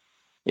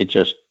it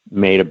just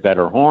made a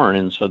better horn.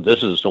 And so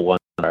this is the one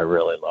that I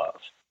really love.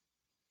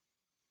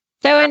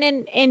 So, and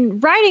in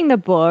writing the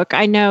book,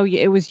 I know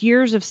it was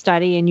years of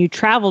study and you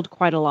traveled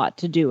quite a lot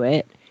to do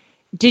it.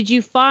 Did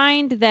you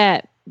find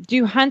that,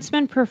 do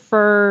huntsmen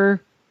prefer,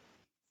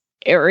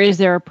 or is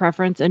there a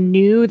preference, a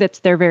new that's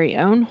their very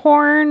own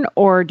horn,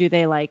 or do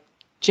they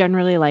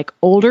generally like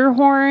older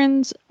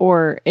horns?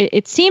 Or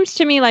it seems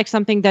to me like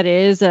something that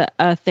is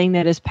a thing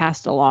that is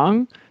passed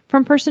along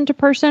from person to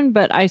person,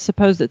 but I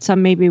suppose that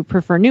some maybe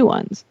prefer new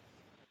ones.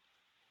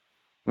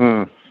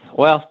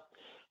 Well,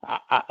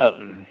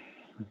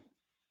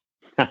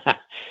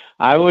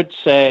 I would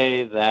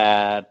say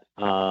that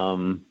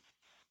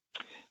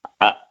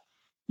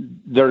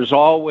there's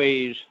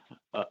always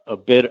a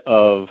bit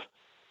of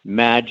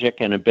magic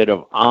and a bit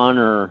of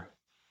honor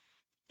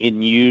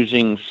in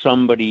using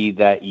somebody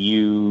that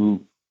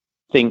you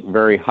think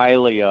very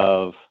highly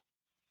of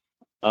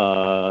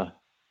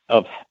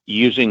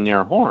using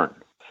their horn.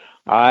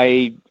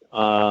 There's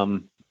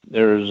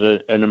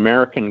an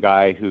American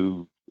guy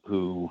who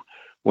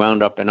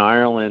wound up in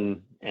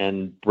Ireland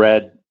and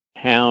bred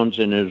hounds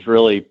and is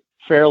really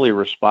fairly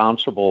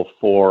responsible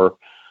for,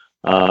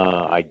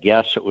 I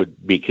guess it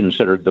would be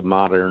considered the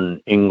modern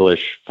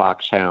English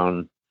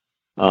foxhound.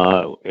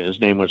 His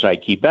name was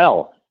Ike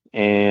Bell.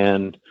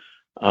 And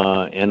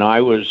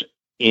I was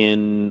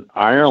in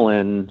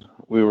Ireland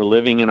were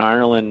living in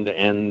Ireland,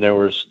 and there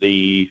was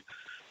a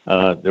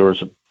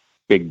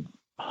big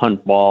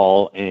hunt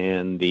ball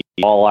and the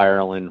All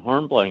Ireland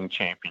Hornblowing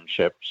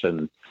Championships,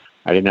 and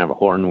I didn't have a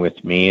horn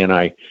with me, and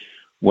I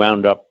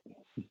wound up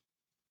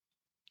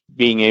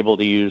being able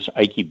to use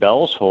Ike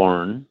Bell's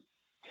horn,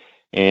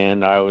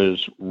 and I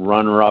was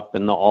runner-up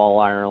in the All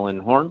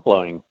Ireland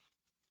Hornblowing,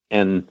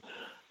 and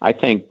I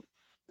think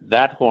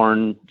that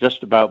horn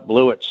just about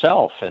blew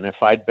itself, and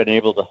if I'd been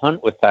able to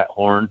hunt with that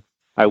horn,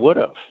 I would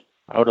have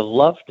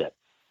loved it.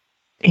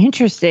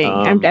 Interesting.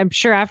 I'm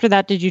sure after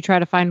that, did you try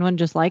to find one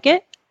just like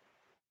it?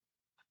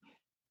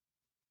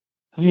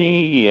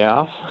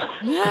 Yeah,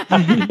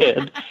 I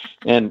did,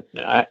 and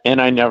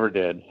I never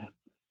did.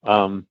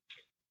 A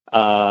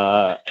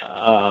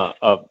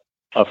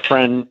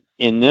friend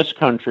in this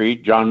country,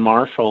 John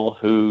Marshall,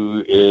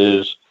 who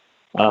is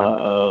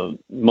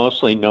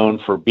mostly known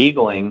for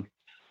beagling,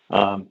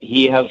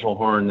 he has a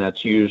horn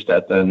that's used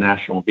at the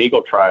National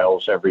Beagle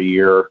Trials every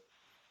year.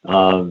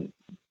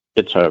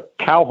 It's a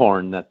cow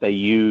horn that they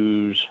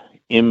use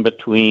in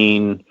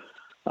between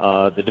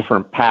the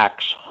different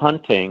packs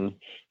hunting,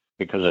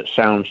 because it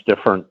sounds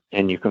different,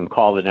 and you can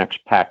call the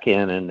next pack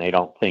in and they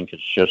don't think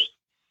it's just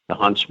the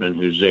huntsman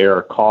who's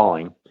there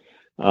calling.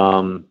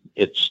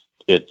 It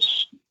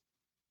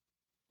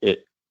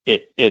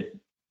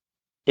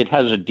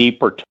has a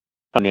deeper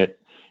tone.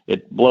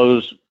 It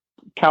blows.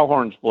 Cow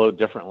horns blow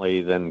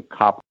differently than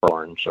copper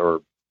horns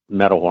or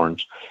metal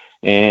horns.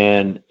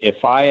 And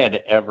if I had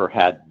ever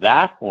had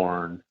that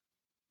horn,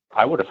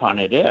 I would have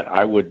hunted it.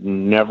 I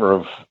never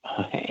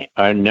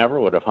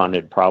would have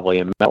hunted probably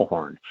a metal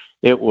horn.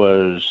 It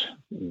was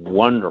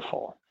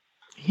wonderful.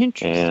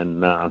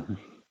 Interesting. And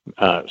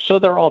so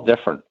they're all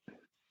different.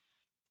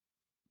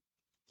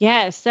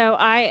 Yeah. So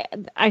I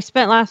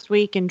spent last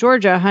week in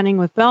Georgia hunting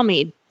with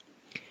Bellmead,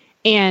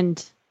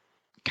 and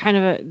kind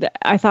of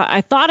I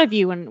thought of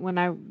you when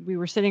we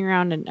were sitting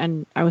around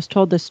and I was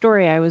told this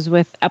story. I was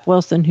with Ep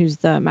Wilson, who's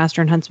the master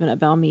and huntsman at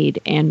Bellmead,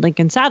 and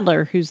Lincoln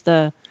Sadler, who's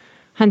the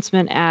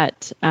huntsman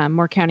at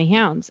Moore County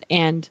Hounds.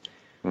 And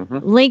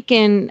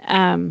Lincoln,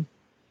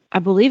 I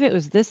believe it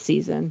was this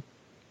season,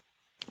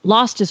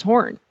 lost his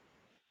horn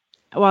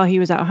while he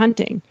was out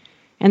hunting.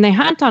 And they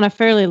hunt on a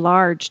fairly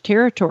large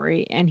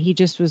territory, and he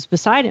just was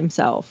beside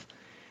himself.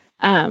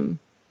 And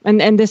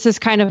this is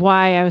kind of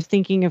why I was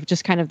thinking of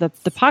just kind of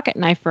the pocket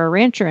knife for a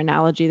rancher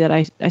analogy that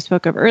I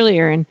spoke of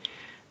earlier.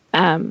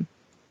 And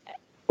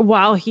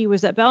while he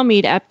was at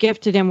Bellmead, Ep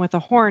gifted him with a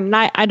horn. And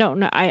I don't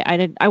know,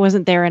 I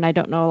wasn't there, and I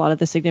don't know a lot of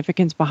the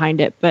significance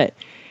behind it, but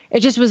it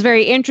just was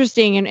very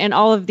interesting. And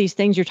all of these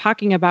things you're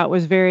talking about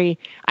was I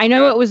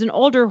know it was an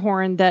older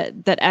horn that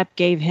Ep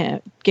gave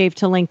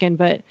to Lincoln,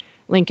 but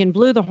Lincoln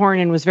blew the horn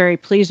and was very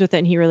pleased with it,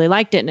 and he really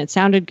liked it, and it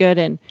sounded good.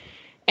 And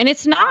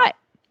it's not,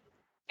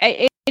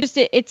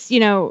 it's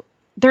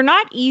they're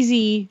not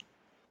easy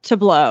to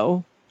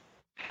blow.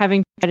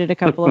 Having tried it a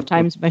couple of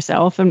times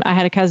myself, and I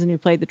had a cousin who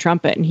played the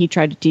trumpet, and he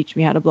tried to teach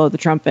me how to blow the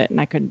trumpet,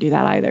 and I couldn't do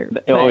that either.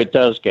 It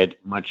does get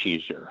much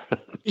easier.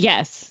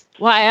 Yes.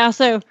 Well, I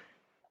also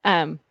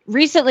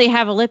recently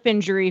have a lip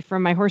injury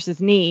from my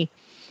horse's knee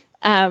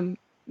when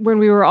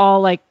we were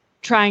all like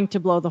trying to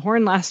blow the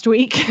horn last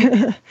week.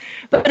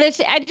 But I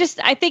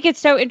think it's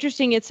so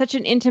interesting. It's such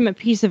an intimate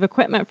piece of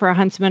equipment for a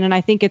huntsman. And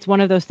I think it's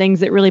one of those things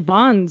that really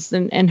bonds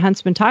and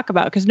huntsmen talk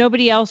about, because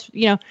nobody else,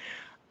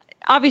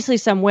 obviously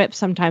some whips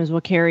sometimes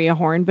will carry a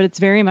horn, but it's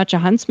very much a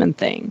huntsman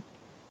thing.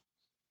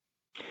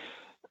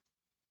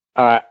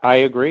 I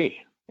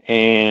agree.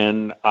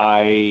 And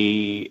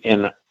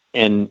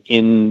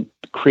in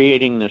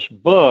creating this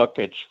book,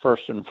 it's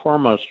first and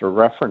foremost a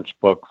reference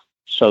book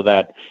so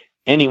that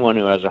anyone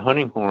who has a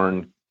hunting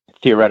horn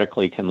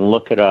theoretically can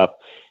look it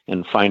up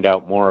and find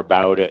out more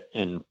about it,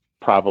 and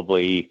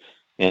probably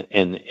and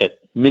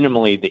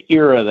minimally the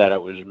era that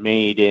it was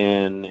made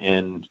in,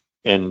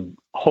 and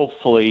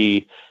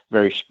hopefully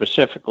very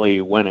specifically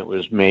when it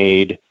was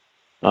made.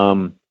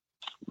 But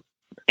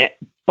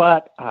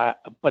I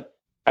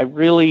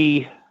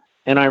really,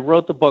 and I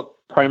wrote the book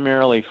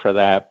primarily for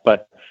that,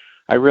 but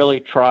I really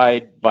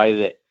tried by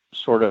the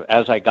sort of,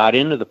 as I got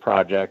into the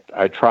project,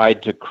 I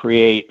tried to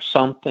create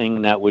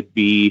something that would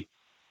be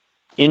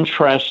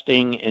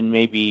interesting and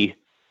maybe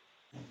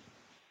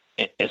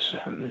it's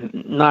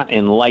not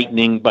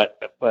enlightening,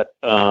 but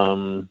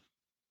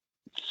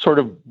sort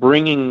of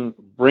bringing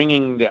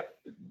the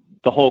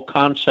whole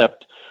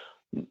concept,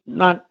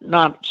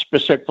 not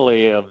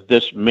specifically of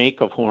this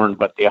make of horn,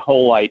 but the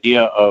whole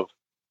idea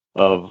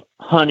of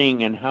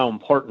hunting and how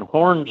important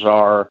horns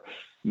are,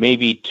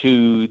 maybe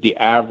to the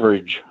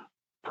average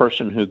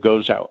person who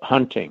goes out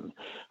hunting,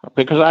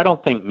 because I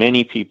don't think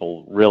many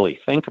people really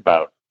think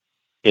about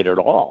it at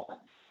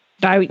all.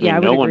 I would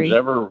agree.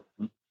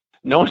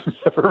 No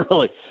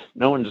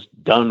one's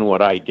done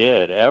what I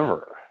did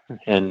ever,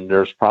 and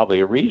there's probably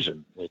a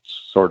reason.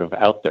 It's sort of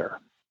out there.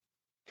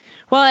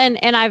 Well,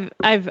 and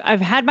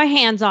I've had my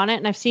hands on it,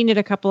 and I've seen it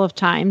a couple of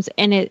times,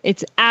 and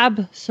it's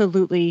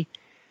absolutely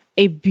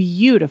a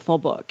beautiful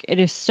book. It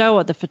is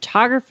the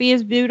photography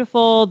is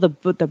beautiful. The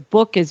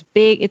book is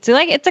big. It's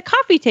a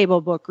coffee table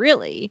book,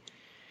 really.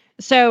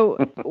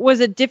 So was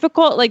it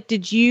difficult? Like,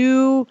 did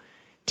you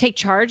take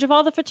charge of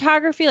all the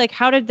photography? Like,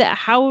 how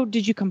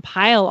did you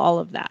compile all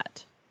of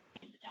that?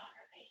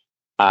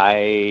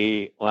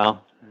 I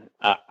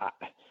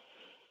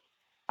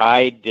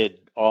did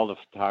all the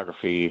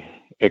photography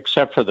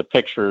except for the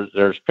pictures.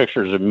 There's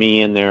pictures of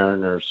me in there,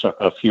 and there's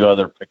a few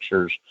other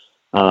pictures.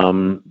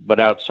 But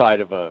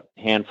outside of a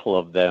handful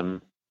of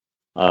them,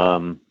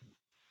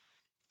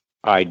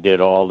 I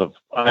did all the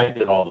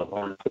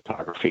horn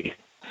photography.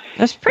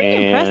 That's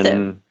pretty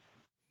impressive.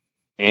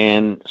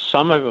 And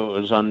some of it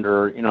was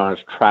under, I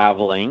was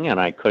traveling and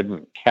I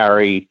couldn't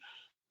carry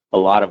a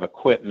lot of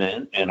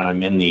equipment, and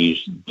I'm in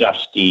these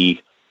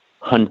dusty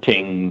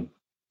hunting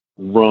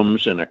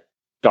rooms in a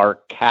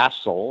dark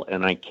castle,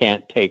 and I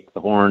can't take the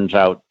horns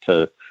out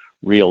to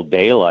real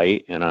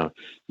daylight. The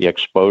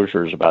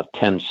exposure is about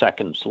 10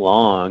 seconds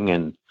long,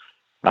 and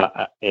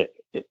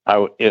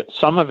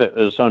some of it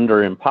is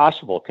under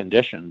impossible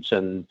conditions,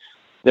 and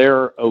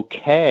they're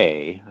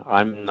okay.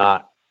 I'm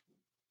not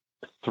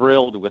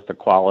thrilled with the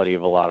quality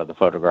of a lot of the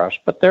photographs,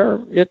 but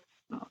it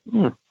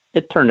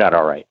turned out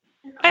all right.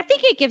 I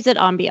think it gives it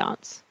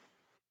ambiance.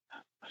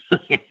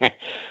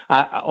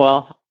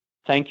 Well,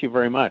 thank you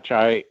very much.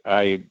 I'm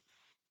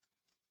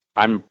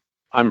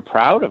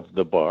proud of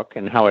the book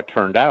and how it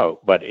turned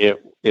out, but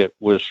it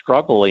was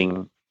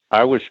struggling.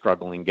 I was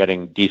struggling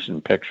getting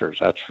decent pictures.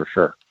 That's for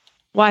sure.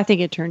 Well, I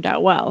think it turned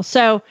out well.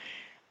 So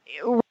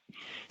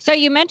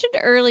you mentioned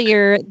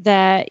earlier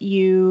that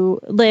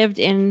you lived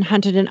in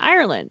Huntingdon,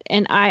 Ireland,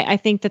 and I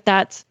think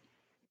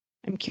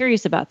I'm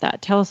curious about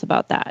that. Tell us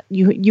about that.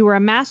 You were a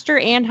master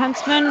and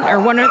huntsman,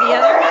 or one or the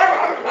other?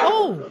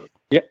 Oh,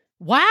 yeah!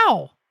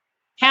 Wow,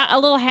 a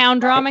little hound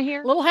drama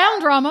here. A little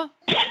hound drama.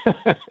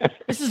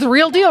 This is the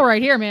real deal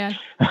right here, man.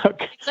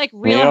 Okay. It's like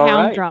real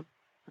hound drama.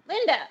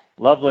 Linda,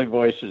 lovely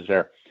voices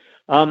there.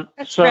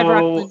 That's Red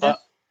Rock, Linda.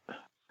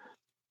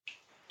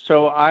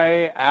 So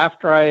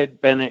after I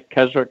had been at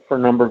Keswick for a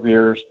number of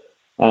years,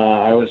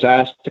 I was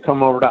asked to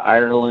come over to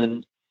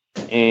Ireland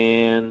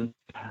and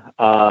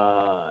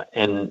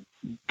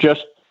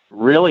just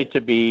really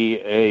to be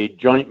a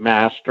joint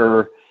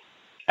master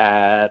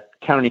at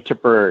County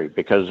Tipperary,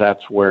 because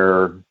that's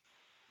where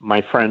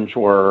my friends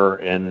were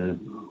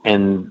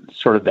and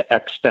sort of the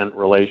extant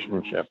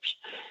relationships.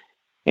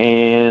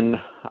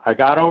 And I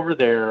got over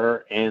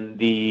there,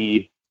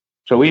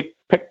 so we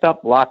picked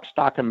up lock,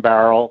 stock, and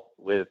barrel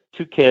with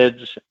 2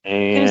 kids.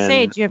 And I was gonna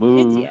say, do you have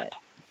kids yet?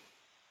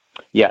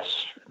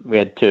 Yes, we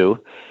had 2.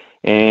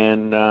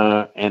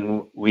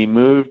 And we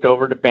moved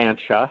over to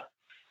Bansha,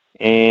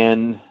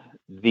 and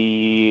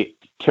the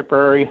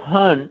Tipperary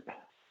Hunt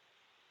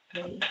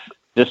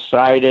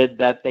decided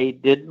that they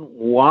didn't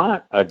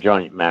want a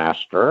joint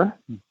master,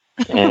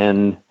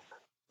 and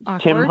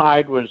Tim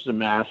Hyde was the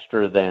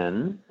master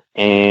then,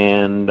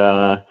 and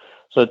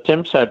so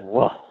Tim said,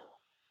 "Well,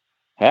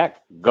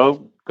 heck,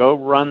 go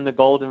run the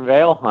Golden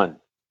Veil hunt,"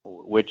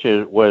 which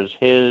was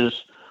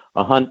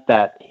a hunt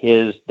that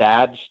his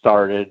dad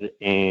started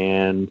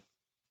and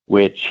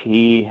which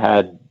he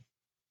had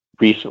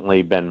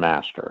recently been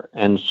master.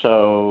 And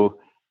so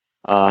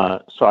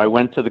I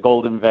went to the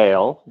Golden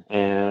Veil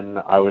and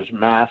I was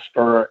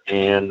master,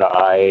 and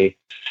I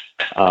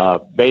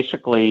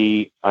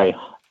basically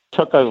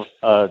took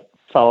a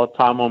fellow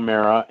Tom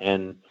O'Mara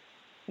and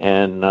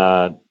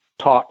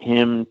taught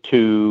him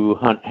to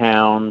hunt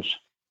hounds,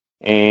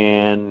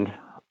 and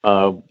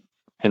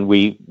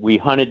we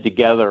hunted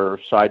together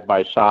side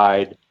by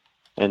side,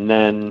 and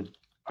then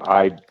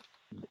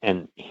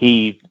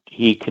he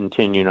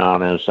continued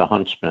on as a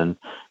huntsman,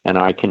 and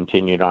I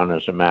continued on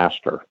as a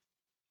master.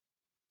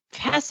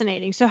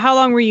 Fascinating. So how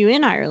long were you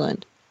in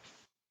Ireland?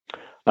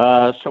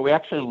 So we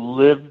actually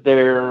lived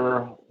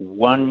there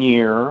 1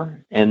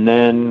 year, and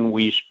then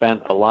we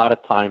spent a lot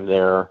of time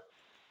there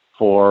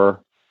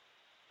for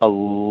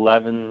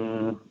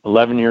 11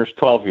 years,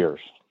 12 years.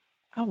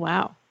 Oh,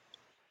 wow.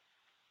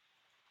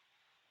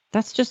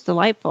 That's just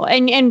delightful.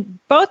 And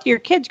both your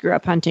kids grew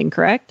up hunting,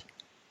 correct?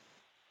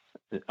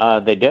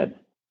 They did.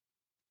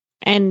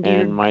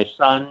 And my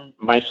son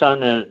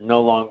is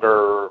no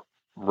longer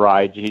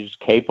rides. He's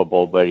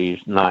capable, but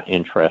he's not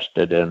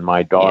interested. And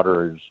my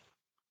daughter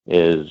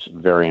is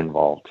very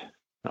involved.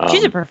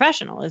 She's a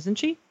professional, isn't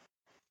she?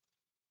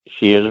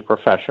 She is a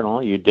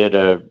professional. You did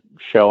a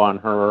show on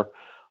her,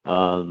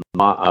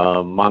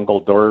 Mongol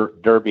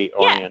Derby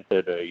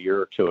oriented a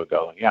year or two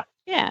ago. Yeah.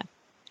 Yeah.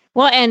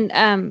 Well,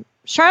 and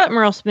Charlotte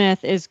Merle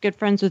Smith is good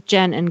friends with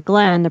Jen and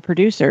Glenn, the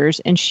producers,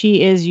 and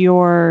she is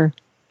your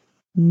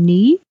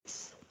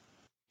niece?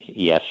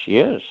 Yes, she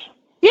is.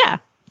 Yeah.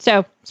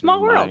 So,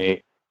 small world.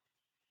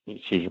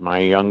 She's my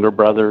younger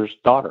brother's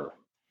daughter.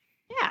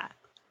 Yeah.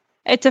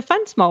 It's a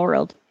fun small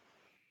world.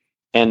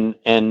 And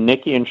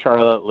Nikki and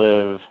Charlotte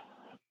live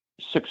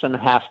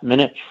 6.5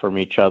 minutes from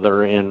each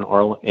other in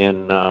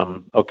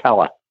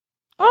Ocala.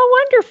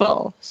 Oh,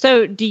 wonderful.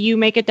 So do you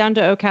make it down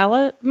to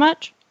Ocala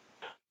much?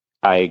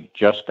 I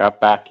just got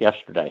back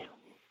yesterday.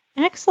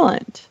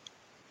 Excellent.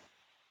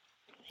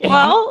 Yeah.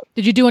 Well,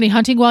 did you do any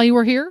hunting while you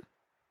were here?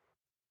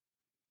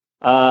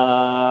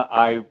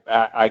 I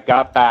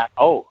got back.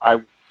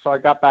 I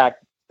got back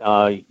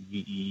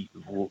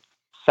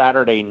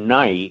Saturday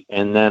night,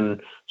 and then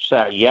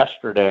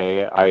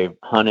yesterday I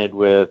hunted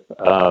with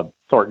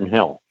Thornton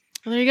Hill.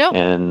 Well, there you go.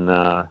 And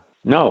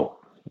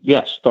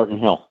Thornton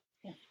Hill.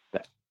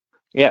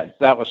 Yeah,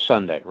 that was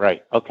Sunday,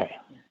 right? Okay.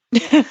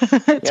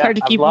 It's hard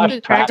to keep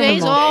track of them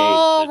days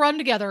all run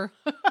together.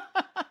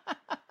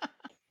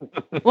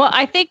 Well,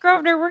 I think,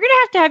 Grosvenor, we're going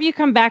to have you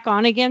come back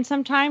on again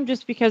sometime,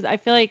 just because I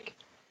feel like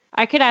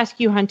I could ask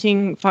you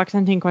fox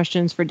hunting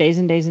questions for days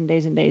and days and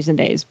days and days and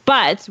days,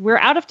 but we're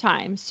out of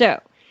time.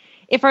 So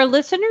if our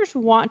listeners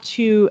want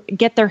to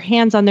get their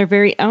hands on their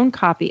very own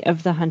copy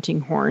of The Hunting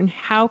Horn,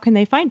 how can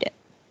they find it?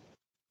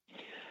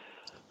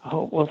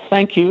 Oh, well,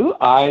 thank you.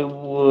 I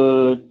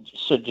would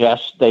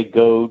suggest they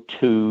go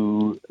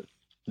to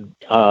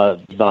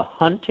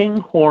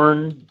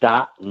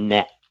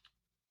thehuntinghorn.net.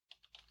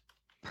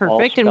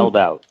 Perfect. All spelled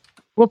out.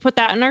 We'll put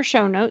that in our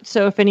show notes.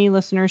 So if any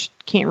listeners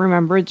can't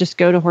remember, just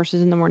go to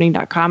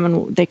horsesinthemorning.com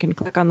and they can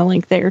click on the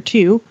link there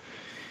too.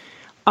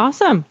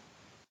 Awesome.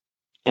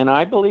 And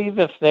I believe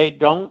if they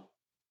don't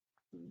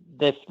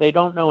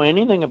know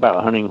anything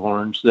about hunting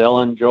horns, they'll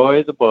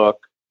enjoy the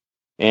book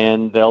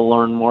and they'll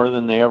learn more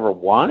than they ever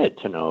wanted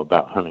to know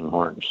about hunting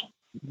horns.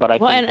 But I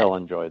think they'll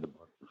enjoy the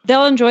book.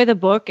 They'll enjoy the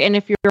book. And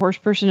if you're a horse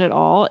person at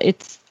all,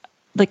 it's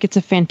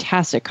a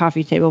fantastic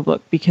coffee table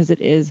book because it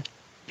is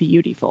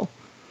beautiful.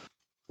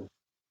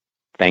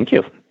 Thank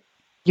you.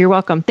 You're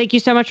welcome. Thank you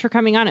so much for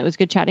coming on. It was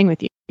good chatting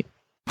with you.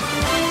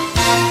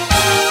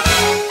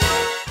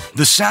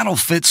 The saddle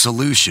fit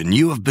solution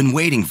you have been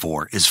waiting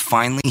for is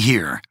finally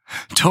here.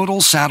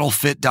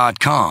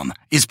 TotalSaddleFit.com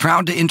is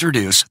proud to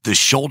introduce the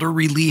Shoulder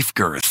Relief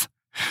Girth.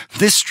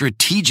 This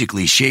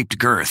strategically shaped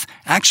girth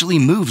actually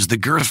moves the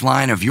girth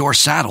line of your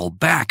saddle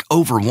back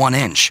over 1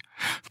 inch,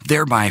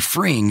 thereby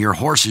freeing your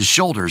horse's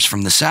shoulders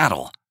from the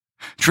saddle.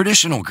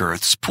 Traditional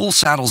girths pull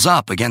saddles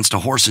up against a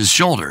horse's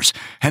shoulders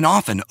and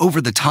often over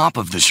the top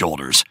of the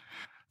shoulders.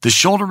 The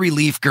Shoulder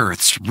Relief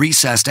Girth's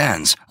recessed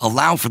ends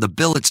allow for the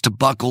billets to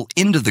buckle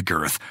into the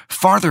girth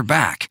farther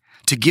back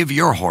to give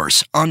your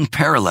horse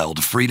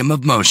unparalleled freedom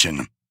of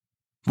motion.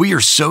 We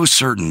are so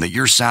certain that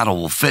your saddle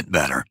will fit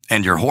better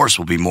and your horse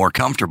will be more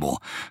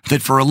comfortable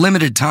that for a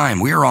limited time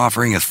we are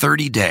offering a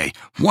 30-day,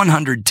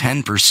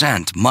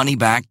 110%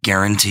 money-back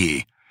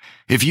guarantee.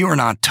 If you are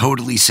not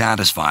totally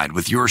satisfied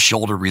with your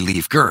shoulder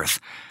relief girth,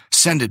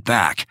 send it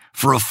back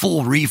for a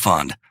full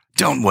refund.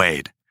 Don't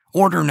wait.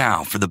 Order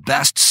now for the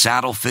best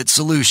saddle fit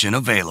solution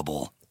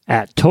available.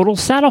 At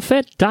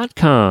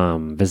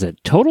TotalSaddleFit.com.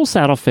 Visit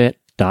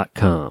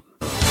TotalSaddleFit.com.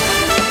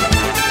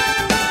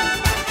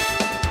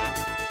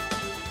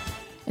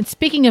 And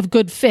speaking of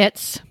good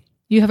fits,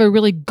 you have a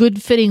really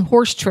good fitting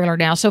horse trailer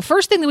now. So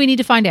first thing that we need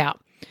to find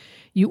out,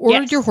 you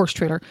ordered your horse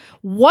trailer.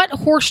 What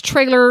horse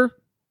trailer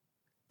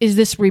is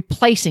this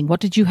replacing?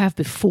 What did you have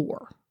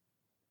before?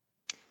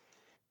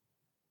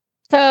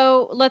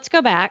 So let's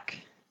go back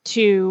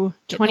to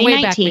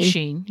 2019. Wayback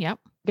Machine. Yep.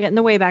 Getting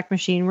the Wayback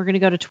Machine. We're going to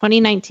go to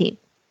 2019.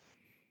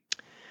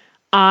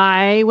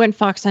 I went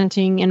fox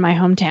hunting in my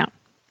hometown.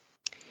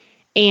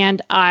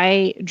 And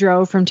I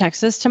drove from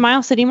Texas to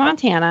Miles City,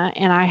 Montana,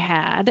 and I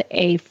had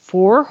a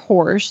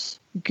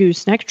 4-horse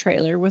gooseneck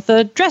trailer with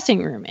a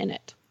dressing room in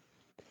it.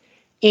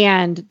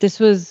 And this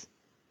was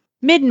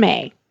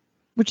mid-May,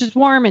 which is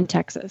warm in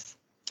Texas.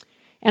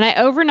 And I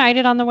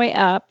overnighted on the way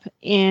up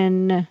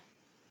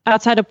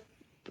outside of,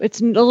 it's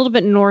a little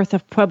bit north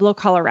of Pueblo,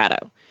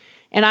 Colorado.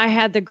 And I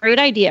had the great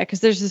idea, because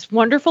there's this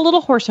wonderful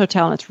little horse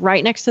hotel, and it's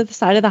right next to the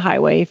side of the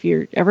highway. If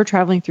you're ever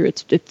traveling through,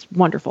 it's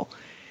wonderful.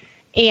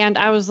 And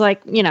I was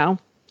like,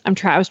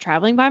 I was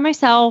traveling by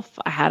myself.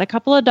 I had a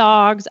couple of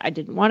dogs. I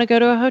didn't want to go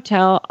to a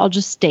hotel. I'll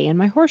just stay in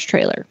my horse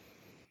trailer.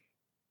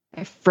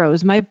 I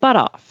froze my butt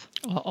off.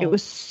 Uh-oh. It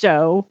was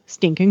so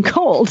stinking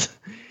cold.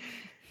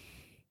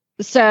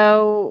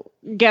 So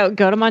go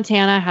to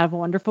Montana, have a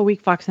wonderful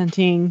week fox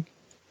hunting.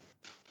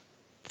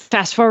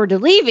 Fast forward to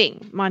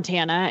leaving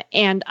Montana,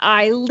 and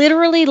I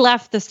literally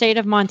left the state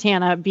of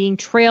Montana being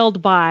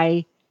trailed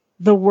by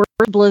the worst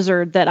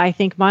blizzard that I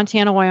think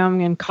Montana,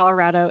 Wyoming, and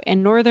Colorado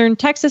and northern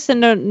Texas and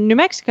New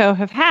Mexico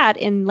have had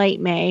in late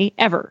May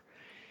ever.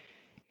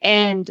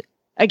 And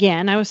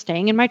again, I was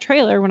staying in my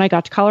trailer when I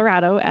got to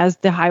Colorado as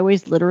the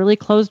highways literally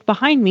closed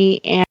behind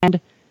me. And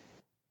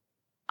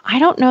I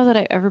don't know that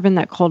I've ever been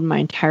that cold in my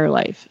entire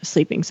life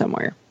sleeping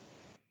somewhere.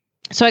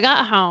 So I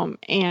got home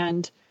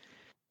and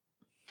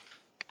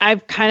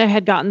I've kind of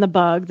had gotten the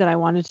bug that I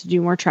wanted to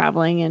do more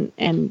traveling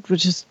and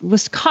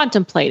was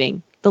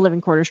contemplating the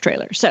living quarters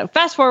trailer. So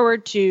fast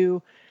forward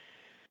to,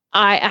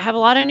 I have a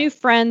lot of new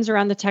friends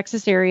around the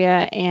Texas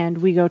area, and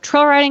we go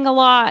trail riding a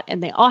lot,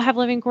 and they all have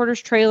living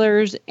quarters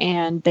trailers,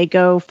 and they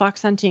go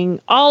fox hunting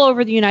all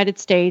over the United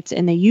States,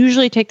 and they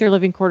usually take their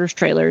living quarters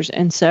trailers.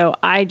 And so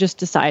I just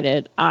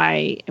decided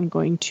I am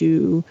going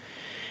to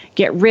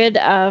get rid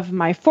of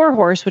my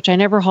 4-horse, which I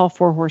never haul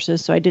 4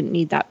 horses, so I didn't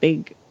need that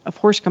big of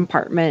horse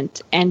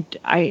compartment. And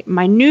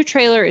my new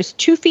trailer is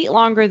 2 feet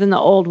longer than the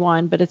old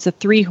one, but it's a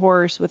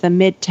 3-horse with a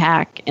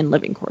mid-tack and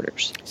living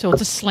quarters. So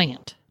it's a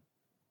slant.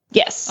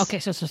 Yes. Okay,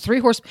 so it's a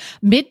 3-horse.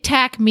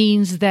 Mid-tack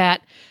means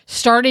that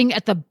starting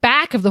at the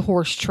back of the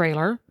horse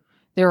trailer,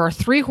 there are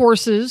 3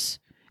 horses,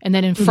 and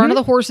then in front of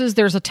the horses,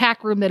 there's a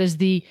tack room that is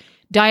the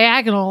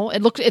diagonal.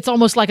 It's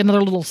almost like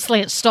another little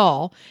slant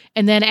stall.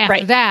 And then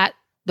after that,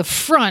 the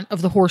front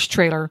of the horse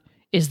trailer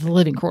is the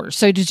living quarters.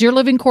 So does your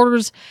living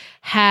quarters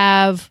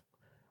have,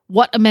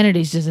 what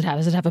amenities does it have?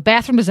 Does it have a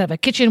bathroom? Does it have a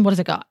kitchen? What does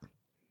it got?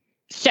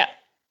 So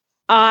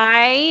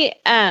it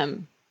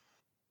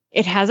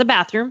has a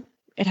bathroom.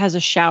 It has a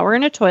shower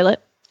and a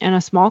toilet and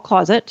a small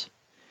closet.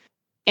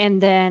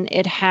 And then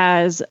it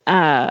has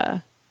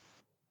a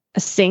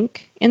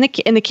sink in the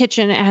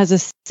kitchen. It has a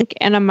sink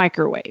and a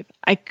microwave.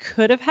 I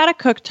could have had a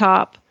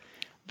cooktop,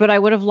 but I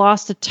would have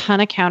lost a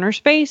ton of counter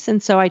space,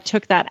 and so I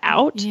took that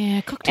out.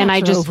 Yeah,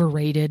 cooktops are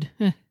overrated.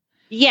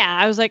 Yeah,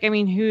 I was like, I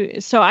mean,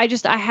 who? So I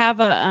have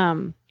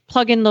a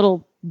plug-in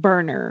little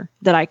burner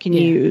that I can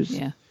use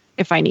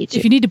if I need to.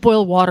 If you need to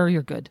boil water,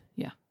 you're good.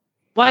 Yeah.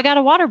 Well, I got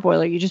a water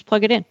boiler. You just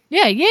plug it in.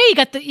 Yeah. You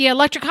got the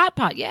electric hot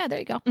pot. Yeah, there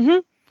you go. Mm-hmm.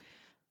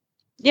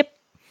 Yep.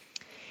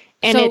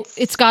 And so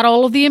it's got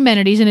all of the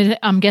amenities, and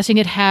I'm guessing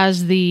it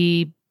has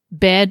the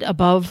bed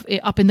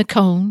up in the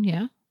cone.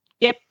 Yeah.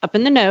 Yep, up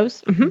in the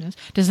nose. Mm-hmm.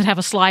 Does it have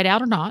a slide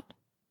out or not?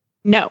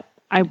 No.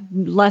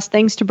 Less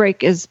things to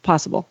break is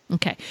possible.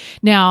 Okay.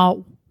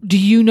 Now, do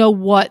you know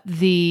what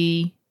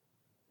the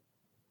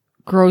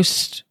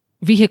gross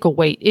vehicle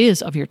weight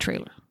is of your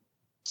trailer?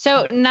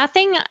 So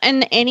nothing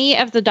in any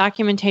of the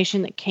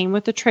documentation that came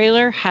with the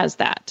trailer has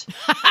that.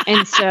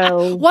 And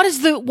so what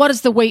is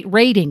the weight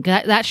rating?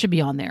 That should be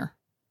on there.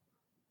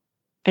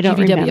 I don't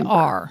remember.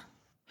 GVWR.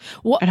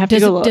 What I'd have to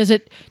go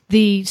look.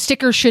 The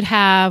sticker should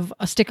have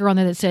a sticker on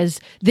there that says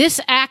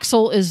this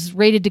axle is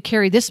rated to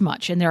carry this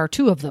much, and there are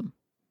 2 of them.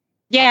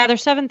 Yeah, they're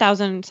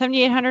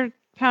 7,800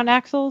 pound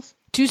axles.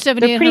 2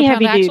 7,800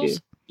 pound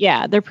axles?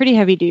 Yeah, they're pretty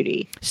heavy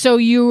duty. So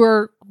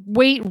your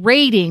weight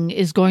rating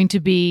is going to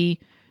be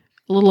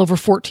a little over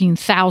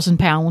 14,000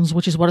 pounds,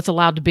 which is what it's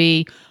allowed to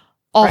be,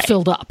 all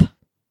filled up.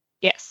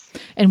 Yes.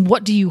 And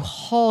what do you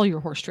haul your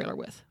horse trailer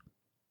with?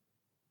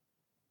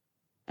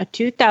 A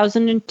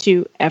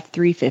 2002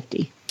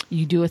 F350.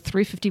 You do a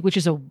 350, which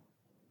is a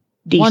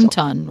diesel. 1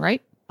 ton,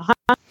 right?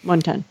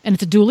 1 ton. And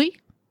it's a dually?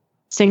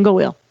 Single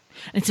wheel.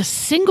 And it's a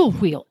single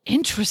wheel.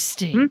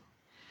 Interesting. Mm-hmm.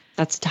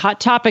 That's a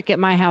hot topic at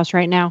my house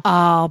right now.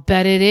 I'll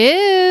bet it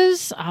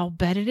is.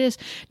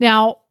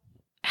 Now,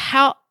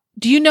 how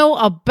do you know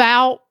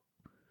about,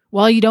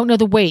 well, you don't know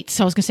the weight.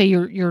 So I was going to say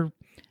your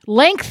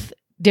length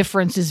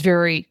difference is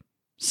very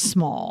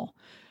small.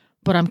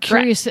 But I'm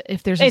curious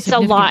if there's a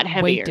lot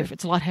heavier. Weight difference.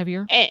 It's a lot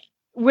heavier.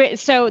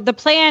 So the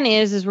plan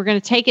is we're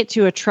going to take it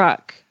to a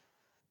truck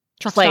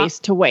place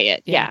stop? To weigh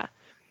it. Yeah.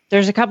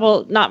 There's a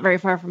couple not very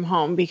far from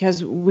home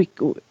because we're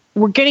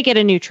going to get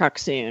a new truck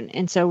soon.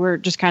 And so we're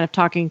just kind of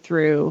talking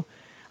through.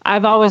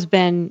 I've always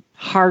been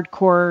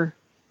hardcore.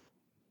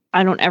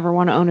 I don't ever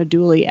want to own a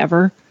dually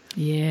ever.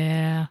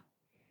 Yeah.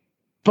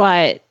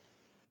 But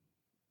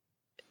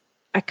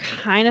I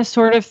kind of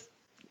sort of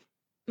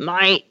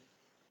might.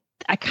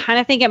 I kind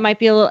of think it might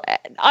be a little,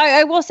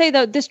 I will say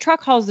though, this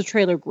truck hauls the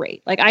trailer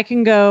great. Like I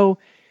can go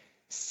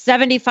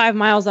 75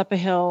 miles up a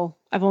hill.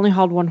 I've only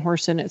hauled 1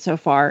 horse in it so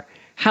far.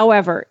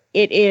 However,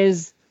 it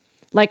is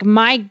like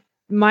my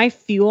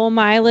fuel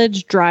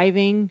mileage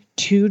driving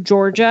to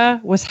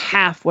Georgia was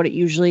half what it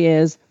usually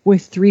is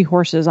with 3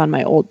 horses on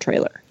my old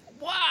trailer.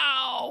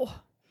 Wow.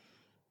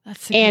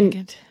 That's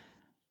significant.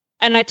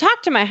 And I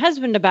talked to my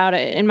husband about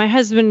it, and my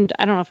husband,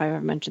 I don't know if I've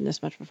ever mentioned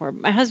this much before,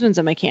 but my husband's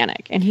a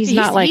mechanic, and he's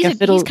not like a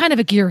fiddle. He's kind of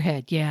a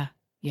gearhead, yeah.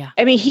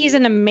 I mean, he's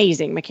an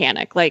amazing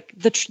mechanic. Like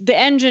the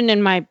engine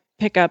in my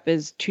pickup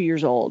is 2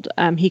 years old.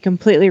 He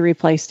completely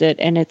replaced it,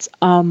 and it's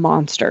a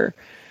monster.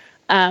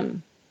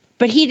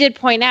 But he did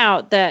point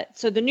out that,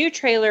 so the new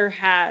trailer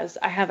I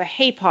have a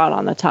hay pod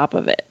on the top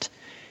of it.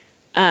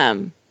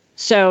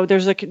 So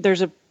there's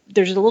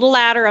a little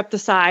ladder up the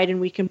side,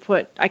 and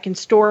I can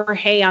store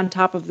hay on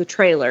top of the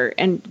trailer.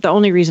 And the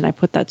only reason I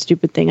put that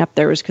stupid thing up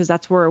there was because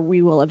that's where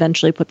we will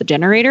eventually put the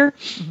generator.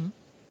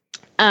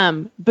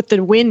 Mm-hmm. But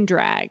the wind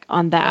drag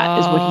on that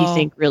is what he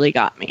think really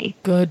got me.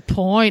 Good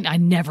point. I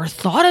never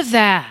thought of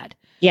that.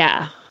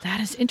 Yeah. That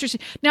is interesting.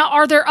 Now,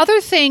 are there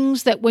other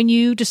things that when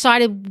you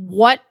decided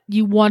what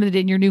you wanted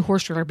in your new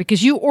horse trailer,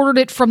 because you ordered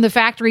it from the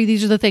factory,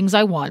 these are the things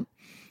I want.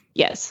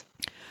 Yes.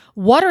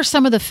 What are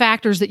some of the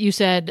factors that you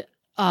said,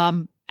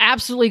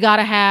 absolutely got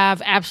to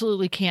have,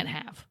 absolutely can't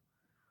have?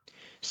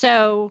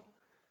 So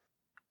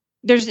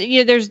I'm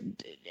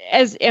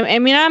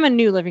a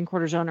new living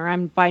quarters owner.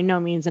 I'm by no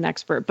means an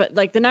expert, but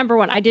like the number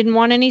one, I didn't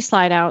want any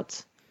slide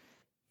outs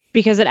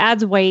because it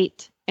adds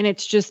weight and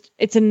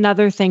it's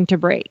another thing to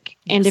break.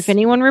 Yes. And if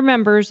anyone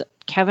remembers,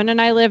 Kevin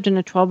and I lived in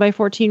a 12 by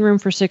 14 room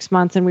for 6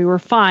 months and we were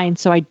fine.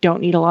 So I don't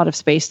need a lot of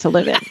space to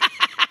live in.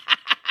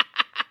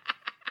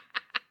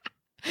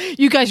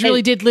 You guys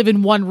really did live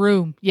in one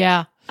room.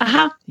 Yeah.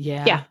 Yeah.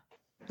 Yeah.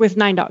 With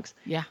 9 dogs.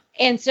 Yeah.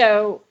 And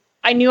so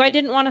I knew I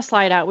didn't want to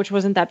slide out, which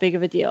wasn't that big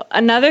of a deal.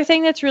 Another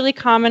thing that's really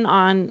common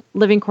on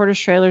living quarters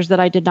trailers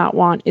that I did not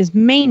want is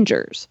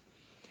mangers.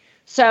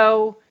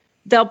 So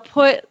they'll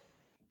put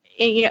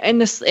in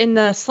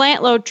the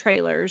slant load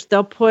trailers,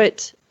 they'll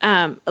put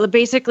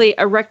basically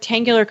a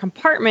rectangular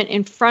compartment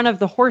in front of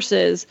the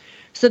horses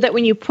so that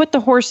when you put the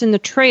horse in the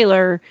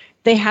trailer,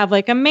 they have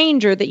like a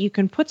manger that you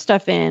can put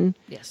stuff in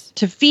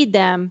to feed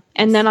them.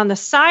 And then on the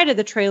side of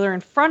the trailer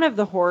in front of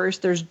the horse,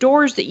 there's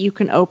doors that you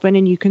can open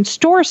and you can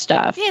store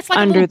stuff it's like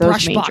under a little those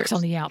brush mangers. box on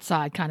the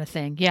outside kind of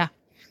thing. Yeah.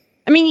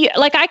 I mean,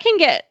 like I can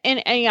get,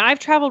 and I've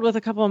traveled with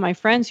a couple of my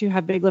friends who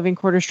have big living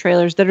quarters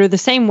trailers that are the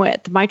same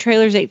width. My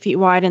trailer's 8 feet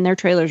wide and their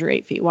trailers are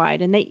 8 feet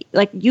wide. And they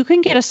like, you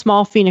can get a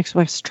small Phoenix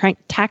West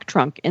tack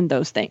trunk in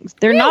those things.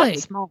 They're not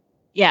small.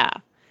 Yeah.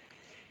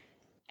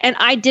 And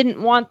I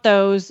didn't want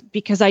those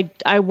because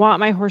I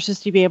want my horses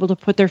to be able to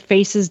put their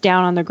faces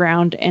down on the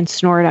ground and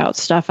snort out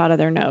stuff out of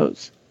their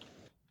nose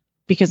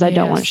because I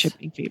don't want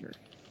shipping fever.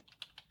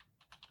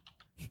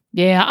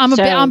 Yeah,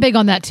 I'm big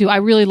on that too. I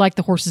really like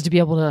the horses to be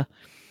able to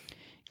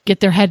get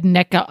their head and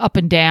neck up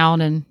and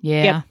down and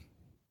Yep.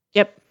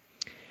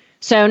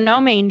 So no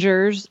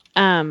mangers.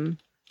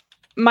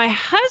 My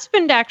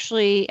husband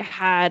actually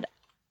had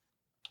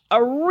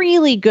a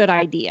really good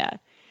idea.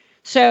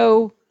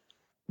 So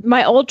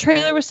my old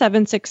trailer was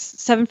 7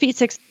 feet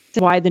 6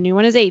 wide. The new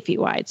one is 8 feet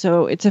wide.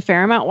 So it's a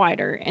fair amount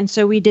wider. And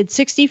so we did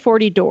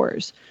 60-40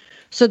 doors.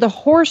 So the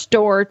horse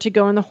door to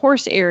go in the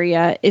horse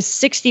area is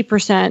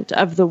 60%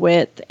 of the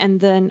width.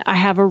 And then I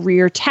have a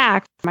rear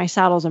tack for my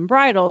saddles and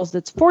bridles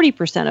that's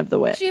 40% of the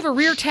width. So you have a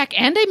rear tack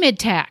and a mid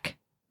tack.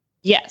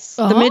 Yes.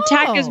 The mid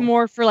tack is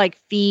more for like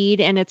feed,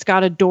 and it's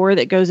got a door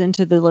that goes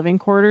into the living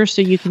quarters,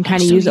 so you can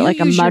kind of use it like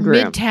a mud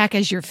room. Mid tack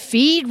as your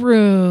feed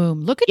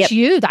room. Look at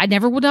you. I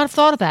never would not have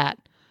thought of that.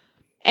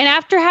 And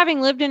after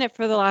having lived in it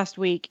for the last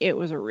week, it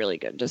was a really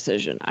good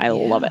decision. I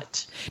love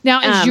it.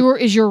 Now,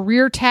 is your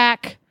rear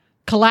tack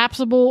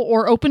collapsible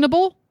or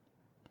openable?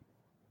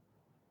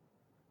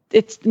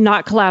 It's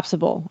not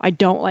collapsible. I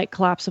don't like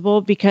collapsible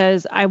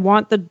because I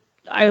want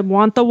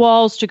the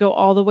walls to go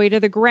all the way to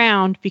the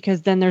ground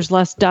because then there's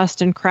less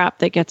dust and crap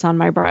that gets on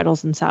my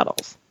bridles and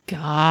saddles.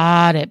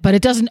 Got it. But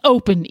it doesn't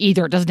open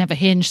either. It doesn't have a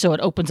hinge, so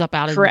it opens up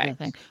out of the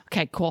thing.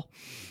 Okay, cool.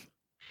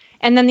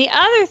 And then the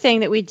other thing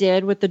that we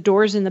did with the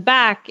doors in the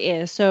back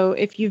is, so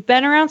if you've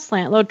been around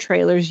slant load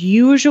trailers,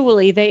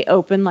 usually they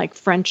open like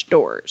French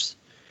doors,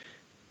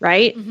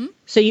 right? Mm-hmm.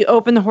 So you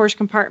open the horse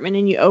compartment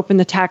and you open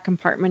the tack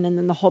compartment and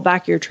then the whole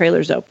back of your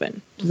trailer's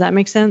open. Does that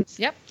make sense?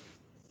 Yep.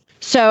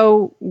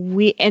 So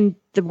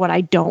what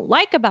I don't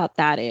like about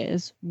that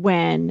is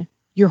when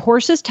your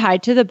horse is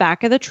tied to the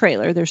back of the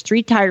trailer, there's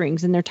 3 tie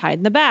rings and they're tied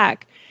in the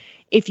back.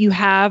 If you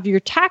have your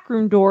tack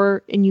room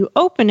door and you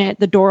open it,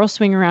 the door will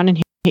swing around and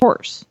hit the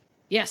horse.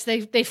 Yes,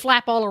 they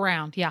flap all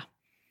around. Yeah.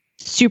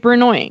 Super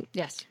annoying.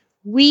 Yes.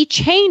 We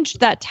changed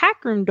that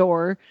tack room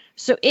door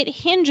so it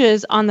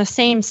hinges on the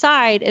same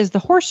side as the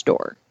horse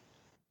door.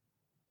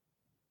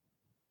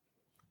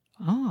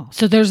 Oh,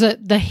 so there's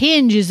the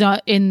hinge is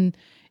in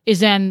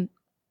it's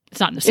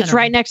not in the center. It's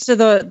right next to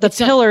the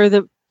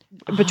pillar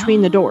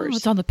between the doors.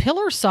 It's on the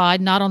pillar side,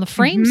 not on the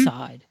frame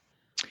side.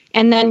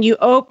 And then you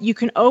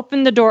can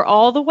open the door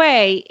all the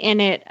way,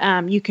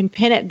 and you can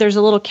pin it. There's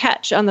a little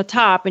catch on the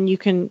top, and you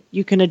can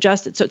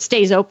adjust it so it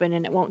stays open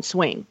and it won't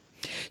swing.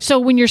 So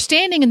when you're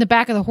standing in the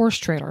back of the horse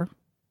trailer,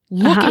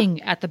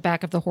 looking at the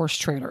back of the horse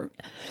trailer,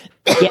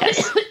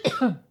 yes.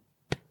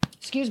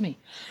 Excuse me.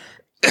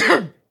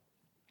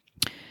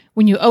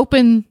 When you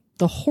open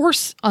the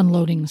horse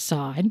unloading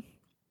side,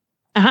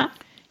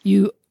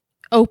 you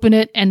open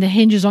it, and the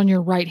hinge is on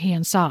your right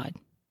hand side.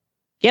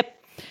 Yep.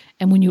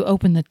 And when you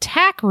open the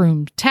tack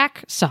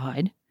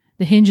side,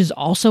 the hinge is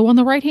also on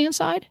the right-hand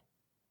side?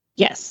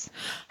 Yes.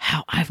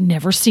 I've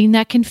never seen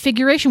that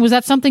configuration. Was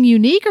that something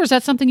unique or is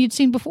that something you'd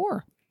seen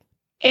before?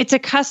 It's a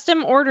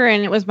custom order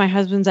and it was my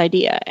husband's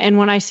idea. And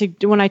when I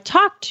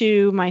talked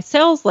to my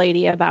sales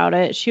lady about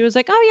it, she was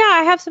like, "Oh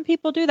yeah, I have some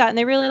people do that and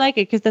they really like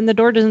it because then the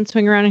door doesn't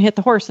swing around and hit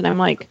the horse." And I'm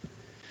like,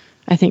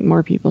 I think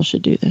more people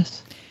should do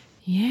this.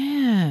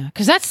 Yeah,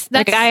 because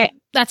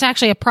that's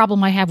actually a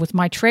problem I have with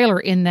my trailer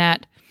in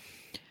that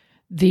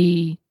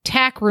the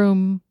tack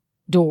room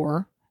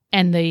door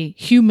and the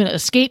human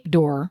escape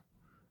door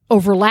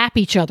overlap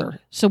each other.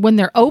 So when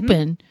they're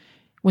open,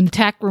 when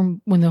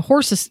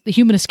the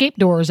human escape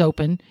door is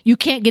open, you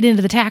can't get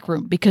into the tack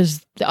room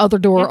because the other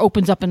door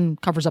opens up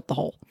and covers up the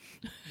hole.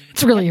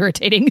 It's really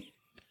irritating.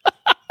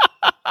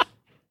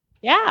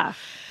 Yeah.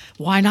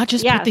 Why not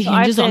just put the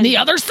hinges on the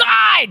other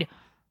side?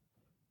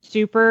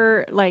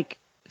 Super I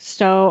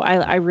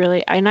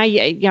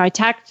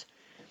tacked.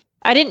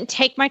 I didn't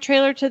take my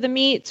trailer to the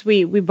meets.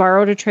 We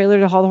borrowed a trailer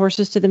to haul the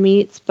horses to the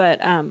meets, but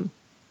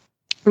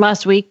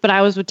last week. But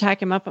I would tack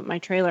him up at my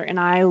trailer, and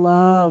I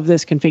love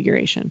this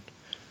configuration.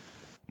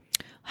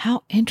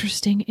 How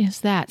interesting is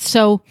that?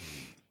 So,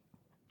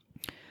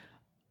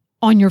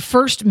 on your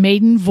first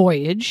maiden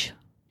voyage,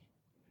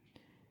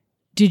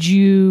 Did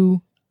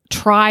you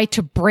try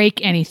to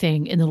break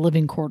anything in the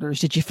living quarters?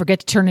 Did you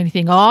forget to turn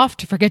anything off?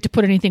 To forget to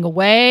put anything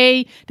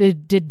away?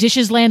 Did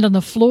dishes land on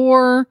the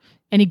floor?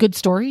 Any good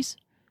stories?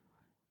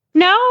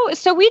 No.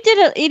 So we did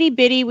a itty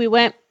bitty. We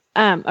went,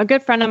 a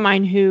good friend of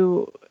mine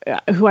who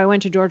I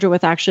went to Georgia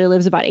with actually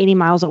lives about 80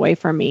 miles away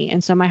from me.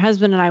 And so my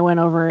husband and I went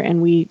over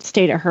and we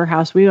stayed at her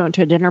house. We went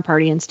to a dinner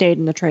party and stayed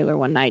in the trailer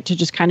one night to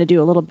just kind of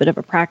do a little bit of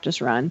a practice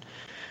run.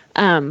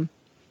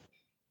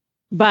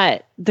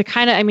 But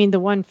the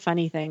one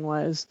funny thing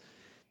was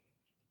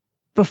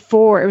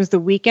it was the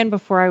weekend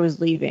before I was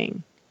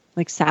leaving,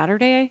 like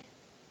Saturday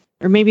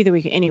or maybe the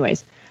weekend.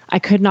 Anyways, I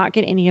could not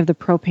get any of the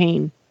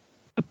propane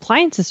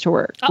appliances to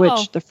work,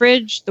 which the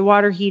fridge, the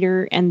water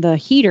heater, and the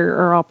heater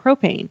are all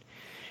propane.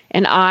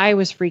 And I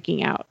was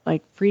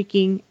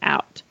freaking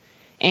out.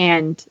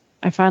 And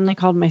I finally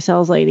called my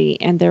sales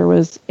lady, and there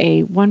was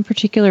one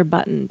particular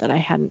button that I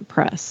hadn't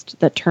pressed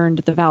that turned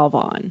the valve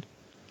on.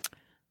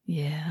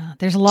 Yeah,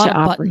 there's a lot of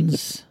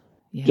buttons.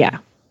 Yeah.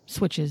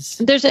 Switches.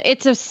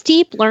 It's a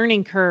steep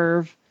learning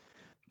curve,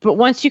 but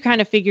once you kind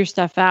of figure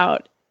stuff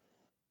out,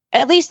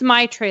 at least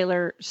my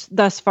trailer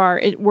thus far,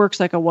 it works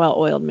like a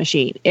well-oiled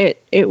machine.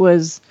 It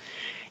was,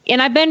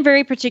 and I've been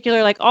very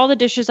particular. Like all the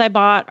dishes I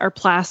bought are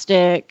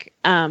plastic.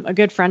 A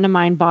good friend of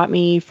mine bought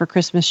me for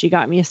Christmas. She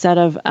got me a set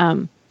of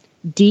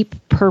deep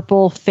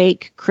purple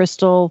fake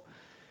crystal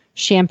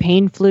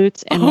champagne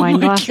flutes and wine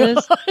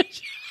glasses.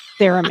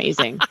 They're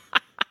amazing.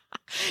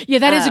 Yeah,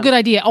 that is a good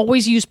idea.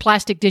 Always use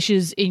plastic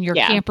dishes in your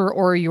camper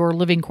or your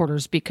living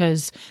quarters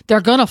because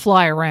they're going to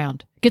fly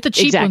around. Get the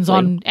cheap ones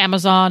on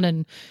Amazon,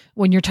 and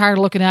when you're tired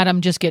of looking at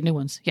them, just get new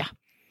ones. Yeah.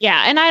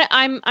 Yeah, and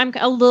I'm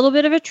a little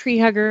bit of a tree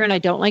hugger, and I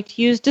don't like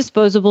to use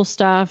disposable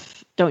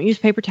stuff. Don't use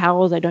paper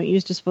towels. I don't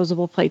use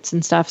disposable plates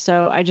and stuff.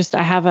 So I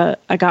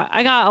got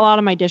a lot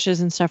of my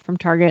dishes and stuff from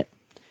Target.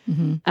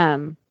 Mm-hmm.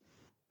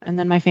 And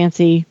then my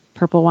fancy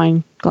purple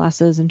wine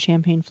glasses and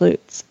champagne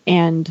flutes.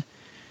 And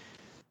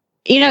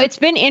it's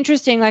been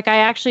interesting. Like I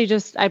actually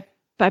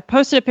I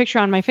posted a picture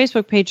on my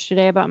Facebook page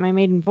today about my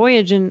maiden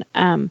voyage, and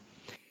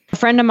a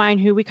friend of mine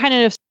who we kind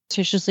of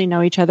fictitiously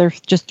know each other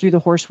just through the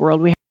horse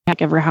world. We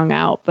haven't ever hung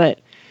out, but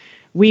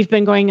we've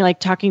been going like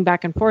talking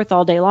back and forth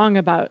all day long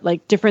about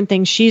like different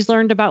things she's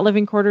learned about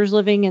living quarters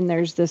living. And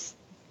there's this,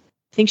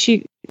 I think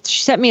she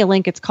sent me a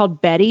link. It's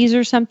called Beddys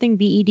or something,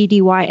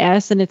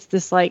 Beddys, and it's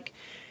this like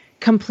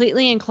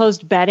completely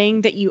enclosed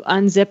bedding that you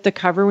unzip the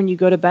cover when you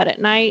go to bed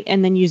at night,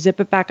 and then you zip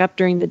it back up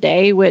during the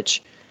day,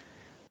 which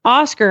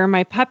Oscar,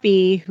 my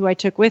puppy, who I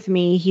took with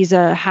me, he's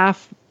a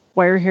half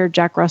wire-haired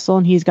Jack Russell,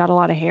 and he's got a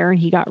lot of hair, and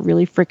he got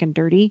really freaking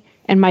dirty.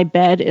 And my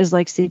bed is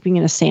like sleeping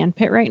in a sand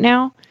pit right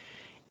now.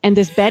 And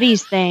this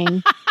Betty's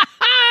thing,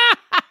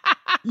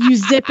 you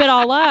zip it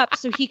all up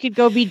so he could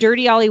go be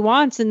dirty all he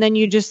wants, and then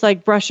you just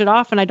like brush it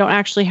off, and I don't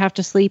actually have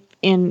to sleep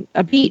in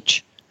a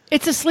beach.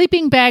 It's a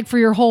sleeping bag for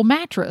your whole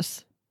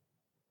mattress.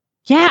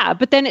 Yeah,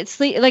 but then it's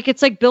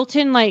like built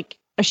in like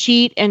a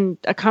sheet and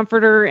a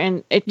comforter,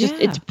 and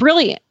it's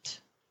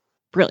brilliant.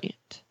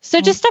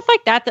 So just stuff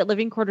like that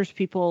living quarters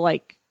people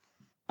like,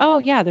 oh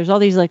yeah, there's all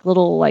these like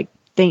little like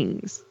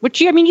things, which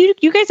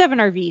you guys have an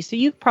RV, so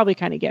you probably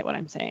kind of get what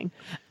I'm saying.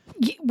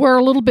 We're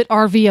a little bit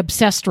RV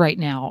obsessed right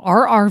now.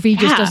 Our RV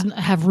just doesn't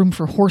have room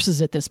for horses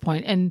at this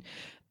point. And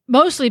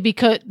mostly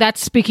because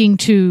that's speaking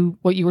to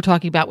what you were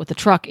talking about with the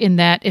truck, in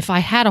that if I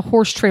had a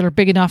horse trailer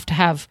big enough to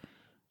have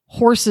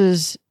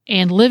horses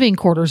and living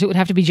quarters, it would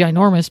have to be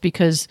ginormous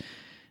because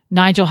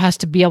Nigel has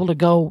to be able to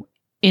go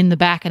in the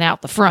back and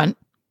out the front.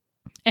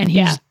 And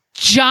he's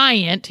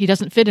giant. He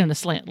doesn't fit in a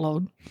slant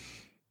load.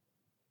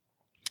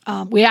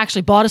 We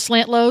actually bought a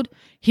slant load.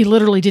 He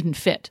literally didn't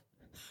fit.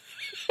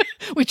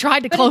 We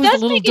tried to close the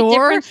little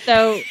door.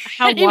 Though,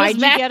 how and wide he was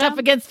you get up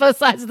against both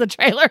sides of the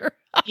trailer.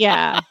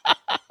 Yeah.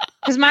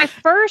 Because my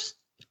first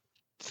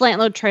slant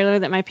load trailer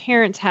that my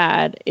parents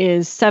had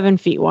is 7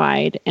 feet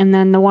wide. And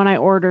then the one I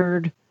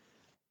ordered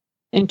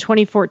in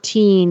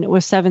 2014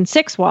 was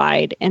 7.6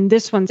 wide. And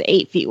this one's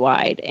 8 feet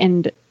wide.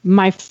 And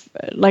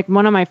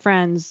one of my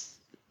friends,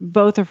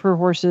 both of her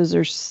horses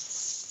are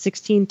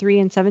 16.3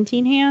 and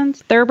 17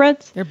 hands,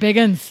 thoroughbreds. They're big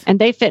uns. And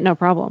they fit no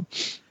problem.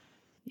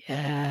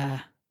 Yeah.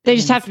 They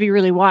just have to be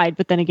really wide,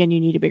 but then again, you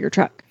need a bigger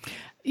truck.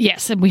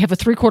 Yes, and we have a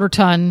 3/4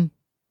 ton,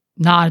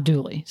 not a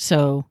dually.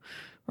 So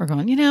we're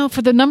going,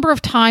 for the number of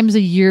times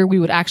a year we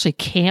would actually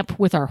camp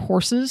with our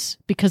horses,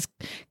 because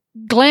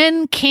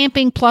Glenn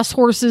camping plus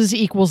horses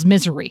equals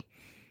misery.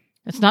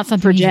 It's not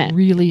something he's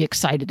really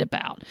excited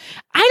about.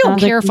 I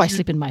don't care if I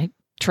sleep in my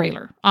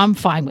trailer. I'm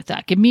fine with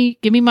that. Give me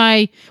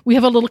we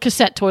have a little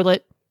cassette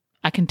toilet.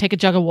 I can take a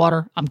jug of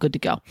water. I'm good to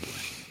go.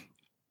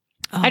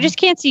 I just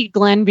can't see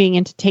Glenn being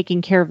into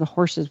taking care of the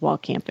horses while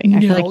camping. I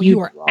feel like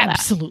you are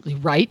absolutely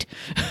right.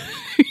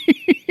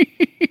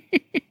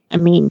 I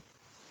mean,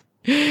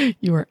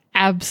 you are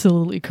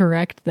absolutely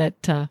correct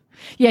that,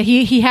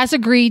 he has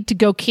agreed to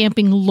go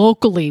camping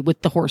locally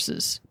with the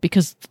horses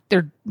because there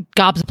are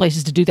gobs of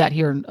places to do that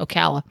here in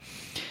Ocala.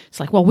 It's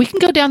like, well, we can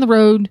go down the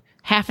road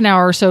half an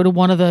hour or so to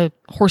one of the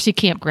horsey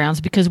campgrounds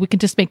because we can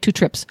just make 2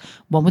 trips.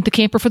 One with the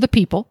camper for the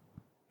people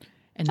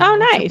And then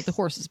nice. With the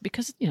horses,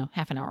 because,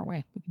 half an hour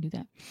away, we can do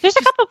that. There's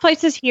a couple of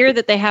places here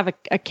that they have a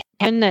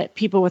cabin that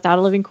people without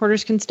a living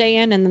quarters can stay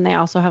in, and then they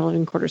also have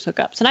living quarters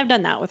hookups. And I've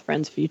done that with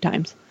friends a few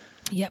times.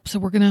 Yep. So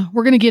we're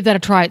gonna give that a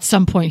try at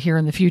some point here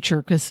in the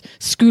future, because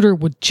Scooter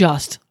would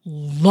just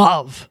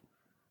love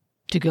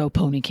to go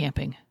pony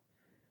camping.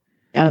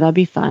 Yeah, that'd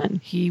be fun.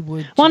 He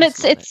would. Well,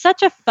 it's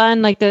such a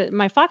fun, like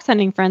my fox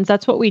hunting friends,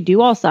 that's what we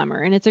do all summer.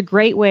 And it's a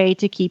great way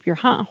to keep your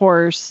hunt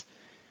horse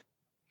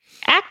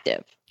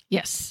active.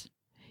 Yes.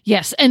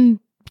 Yes. And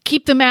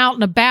keep them out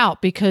and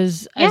about,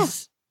 because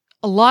as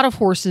a lot of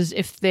horses,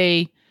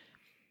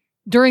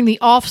 during the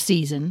off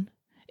season,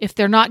 if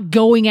they're not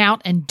going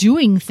out and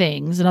doing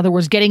things, in other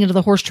words, getting into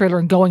the horse trailer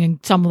and going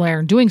somewhere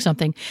and doing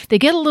something, they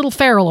get a little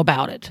feral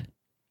about it.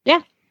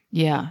 Yeah.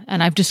 Yeah.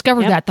 And I've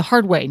discovered that the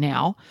hard way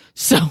now.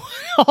 So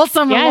all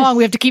summer long,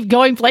 we have to keep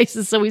going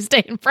places so we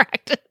stay in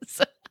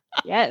practice.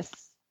 Yes,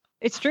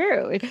 it's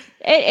true.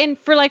 And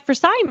for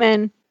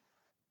Simon,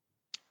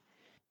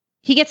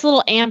 he gets a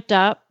little amped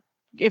up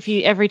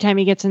every time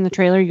he gets in the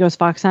trailer, he goes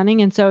fox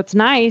hunting. And so it's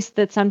nice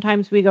that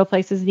sometimes we go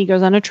places and he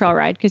goes on a trail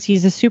ride, because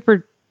he's a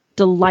super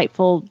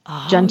delightful,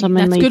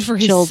 gentlemanly. That's good for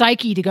his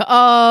psyche to go,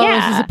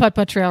 this is a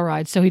putt-putt trail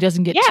ride. So he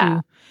doesn't get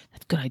too,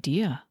 that's a good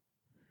idea.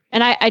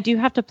 And I do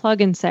have to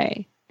plug and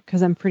say,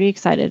 because I'm pretty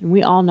excited, and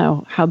we all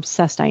know how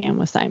obsessed I am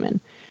with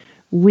Simon.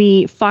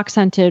 We fox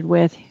hunted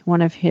with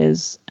one of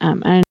his,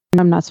 and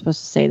I'm not supposed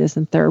to say this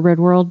in thoroughbred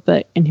world,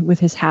 but with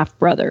his half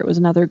brother. It was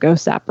another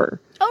ghost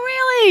sapper. Oh,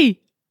 really?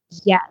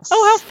 Yes.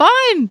 Oh, how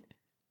fun.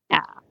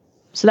 Yeah.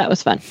 So that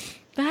was fun.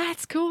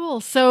 That's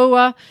cool.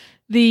 So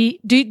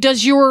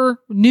does your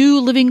new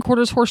living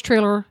quarters horse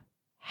trailer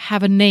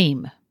have a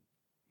name?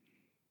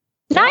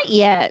 Not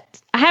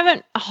yet. I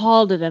haven't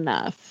hauled it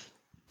enough.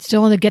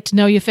 Still in the get to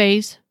know you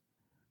phase?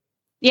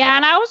 Yeah,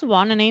 and I always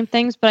want to name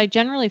things, but I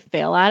generally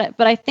fail at it.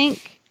 But I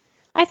think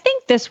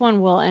this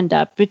one will end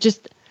up.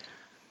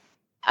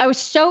 I was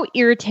so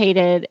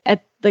irritated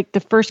at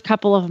the first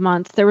couple of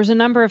months. There was a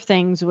number of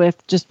things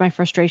with just my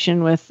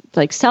frustration with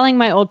selling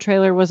my old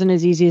trailer wasn't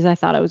as easy as I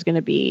thought it was going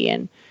to be,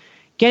 and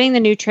getting the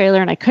new trailer,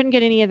 and I couldn't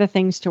get any of the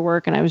things to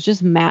work, and I was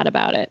just mad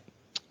about it.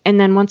 And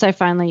then once I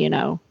finally,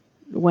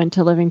 went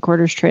to Living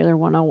Quarters Trailer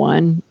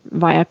 101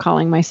 via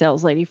calling my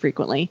sales lady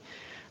frequently,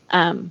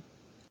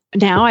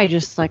 now I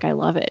just I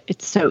love it.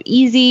 It's so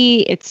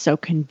easy. It's so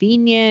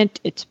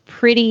convenient. It's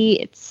pretty.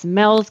 It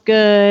smells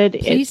good.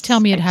 Please tell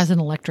me it has an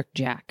electric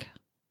jack.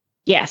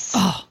 Yes.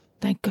 Oh,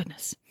 thank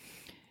goodness.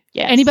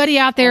 Yes. Anybody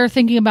out there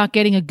thinking about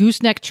getting a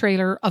gooseneck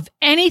trailer of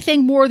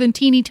anything more than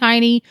teeny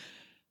tiny,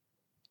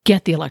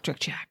 get the electric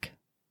jack.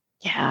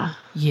 Yeah.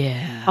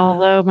 Yeah.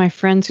 Although my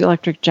friend's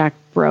electric jack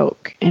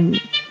broke,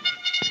 and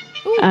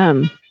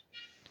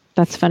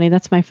that's funny.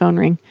 That's my phone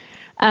ring.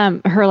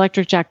 Her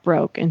electric jack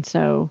broke, and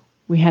so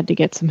we had to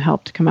get some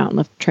help to come out and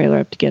lift the trailer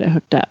up to get it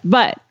hooked up.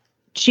 But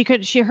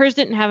hers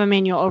didn't have a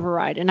manual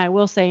override. And I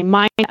will say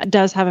mine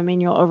does have a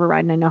manual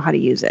override, and I know how to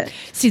use it.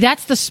 See,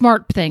 that's the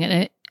smart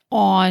thing.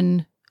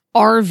 On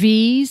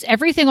RVs,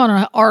 everything on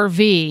an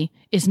RV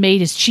is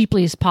made as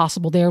cheaply as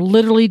possible. They're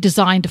literally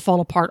designed to fall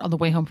apart on the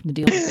way home from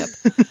the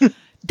dealership.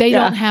 They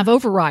don't have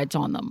overrides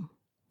on them.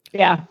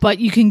 Yeah. But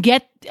you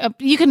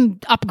can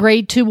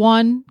upgrade to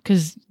one,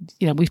 because,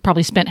 we've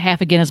probably spent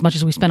half again as much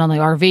as we spent on the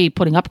RV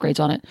putting upgrades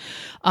on it.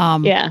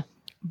 Yeah.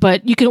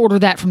 But you can order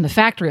that from the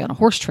factory on a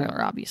horse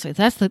trailer, obviously.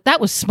 That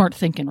was smart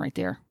thinking right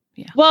there.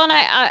 Yeah. Well,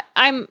 and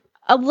I'm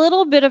a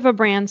little bit of a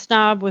brand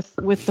snob with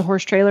the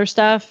horse trailer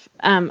stuff.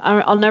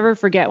 I'll never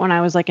forget when I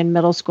was in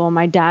middle school,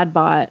 my dad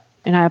bought,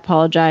 and I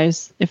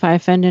apologize if I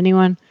offend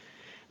anyone,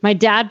 my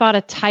dad bought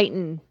a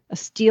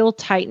steel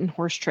Titan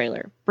horse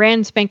trailer,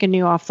 brand spanking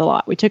new off the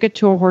lot. We took it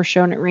to a horse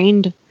show, and it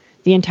rained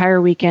the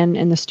entire weekend,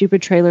 and the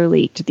stupid trailer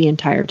leaked the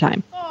entire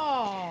time.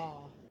 Oh.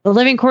 The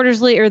living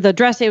quarters leaked, or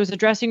it was a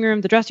dressing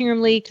room. The dressing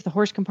room leaked. The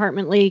horse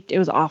compartment leaked. It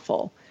was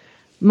awful.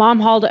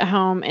 Mom hauled it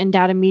home, and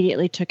Dad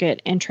immediately took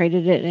it and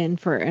traded it in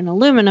for an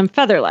aluminum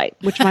Featherlight,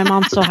 which my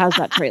mom still has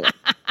that trailer.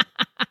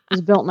 It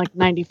was built in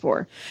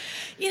 94.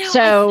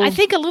 I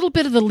think a little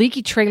bit of the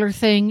leaky trailer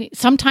thing.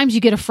 Sometimes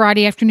you get a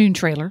Friday afternoon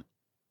trailer.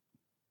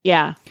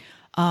 Yeah.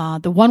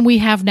 The one we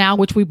have now,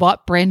 which we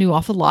bought brand new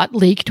off the lot,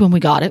 leaked when we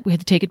got it. We had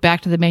to take it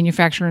back to the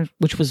manufacturer,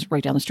 which was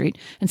right down the street,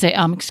 and say,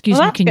 excuse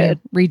me, can you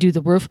redo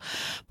the roof?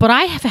 But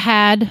I have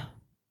had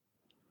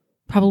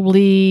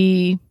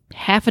probably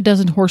half a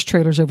dozen horse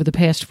trailers over the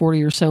past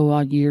 40 or so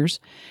odd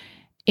years.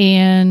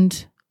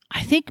 And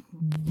I think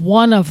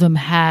one of them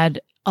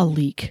had a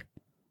leak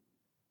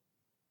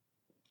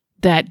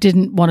that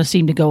didn't want to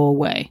seem to go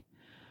away.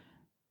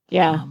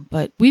 Yeah.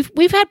 But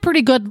we've had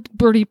pretty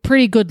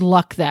good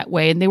luck that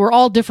way. And they were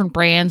all different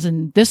brands.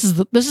 And this is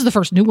the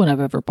first new one I've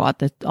ever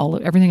bought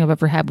everything I've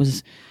ever had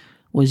was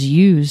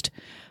used.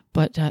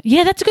 But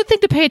that's a good thing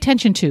to pay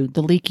attention to,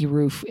 the leaky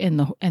roof in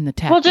the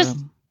tap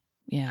room.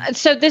 Yeah.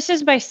 So this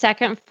is my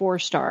second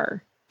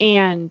 4-star,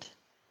 and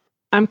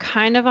I'm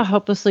kind of a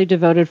hopelessly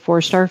devoted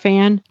 4-star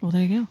fan. Well,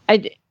 there you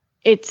go.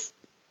 It's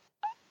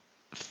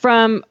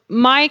from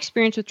my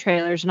experience with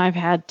trailers, and I've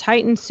had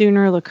Titan,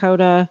 Sooner,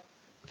 Lakota,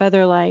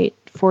 Featherlight,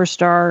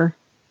 4-star.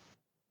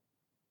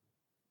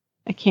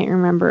 I can't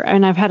remember.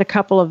 And I've had a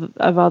couple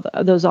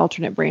of those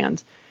alternate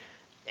brands.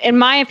 In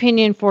my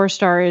opinion,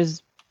 4-star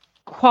is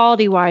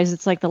quality-wise,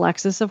 it's like the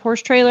Lexus of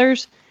horse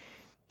trailers.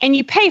 And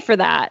you pay for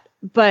that.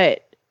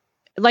 But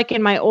like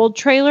in my old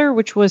trailer,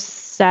 which was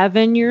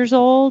 7 years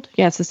old,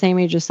 yeah, it's the same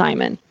age as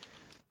Simon.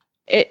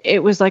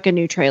 It was like a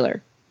new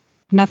trailer.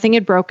 Nothing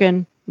had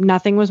broken.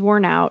 Nothing was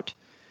worn out.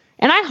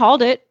 And I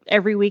hauled it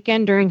every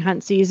weekend during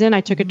hunt season.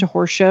 I took it to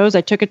horse shows.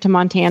 I took it to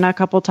Montana a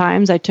couple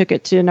times. I took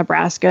it to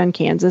Nebraska and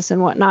Kansas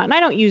and whatnot. And I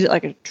don't use it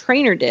like a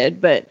trainer did,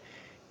 but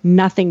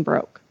nothing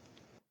broke.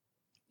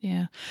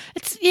 Yeah.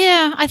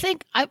 I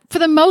think for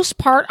the most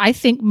part, I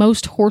think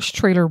most horse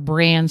trailer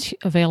brands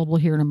available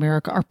here in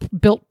America are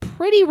built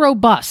pretty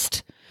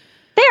robust.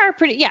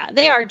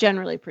 They are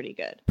generally pretty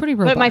good. Pretty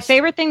robust. But my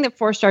favorite thing that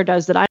 4-star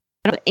does that I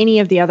don't know any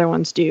of the other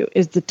ones do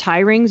is the tie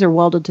rings are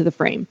welded to the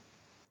frame.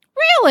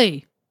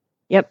 Really?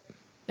 Yep.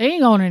 They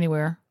ain't going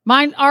anywhere.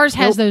 Ours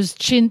has those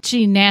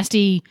chinchy,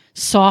 nasty,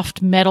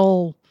 soft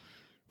metal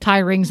tie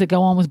rings that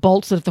go on with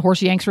bolts that if the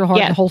horse yanks real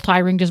hard, the whole tie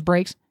ring just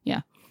breaks.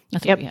 Yeah.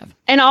 That's what we have.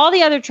 And all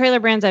the other trailer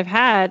brands I've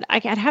had,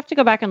 I'd have to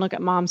go back and look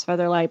at Mom's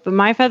Featherlight, but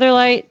my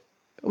Featherlight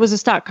was a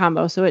stock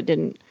combo, so it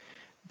didn't.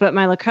 But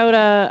my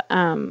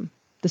Lakota,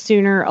 the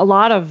Sooner, a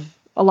lot of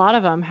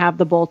them have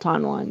the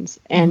bolt-on ones,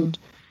 and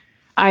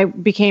I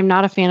became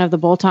not a fan of the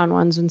bolt-on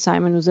ones when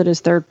Simon was at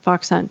his third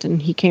fox hunt,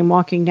 and he came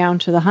walking down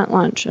to the hunt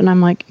lunch, and I'm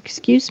like,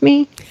 "Excuse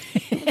me,"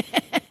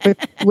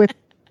 with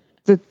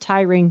the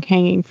tie ring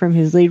hanging from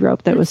his lead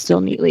rope that was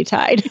still neatly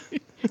tied.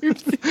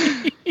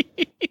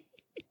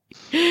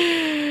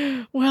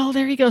 Well,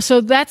 there you go.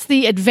 So that's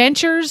the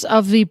adventures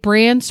of the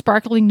brand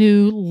sparkling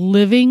new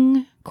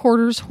living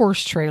quarters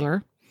horse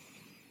trailer.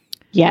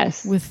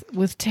 Yes,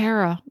 with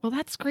Tara. Well,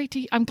 that's great.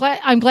 I'm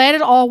glad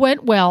it all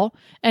went well.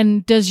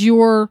 And does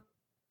your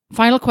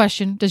final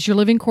question? Does your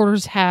living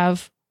quarters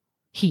have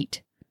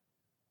heat?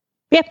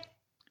 Yep,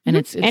 and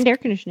it's and air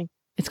conditioning.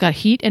 It's got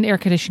heat and air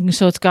conditioning.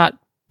 So it's got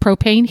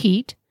propane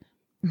heat.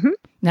 Mm-hmm.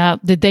 Now,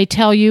 did they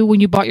tell you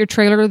when you bought your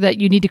trailer that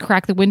you need to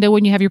crack the window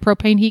when you have your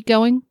propane heat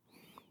going?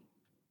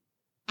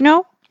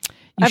 No,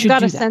 I've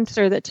got a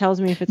sensor that tells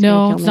me if it's no,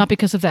 going to kill it's me. not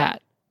because of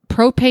that.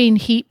 Propane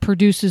heat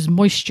produces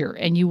moisture,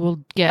 and you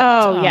will get.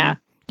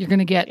 You're going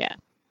to get. Yeah.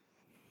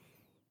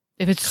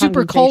 If it's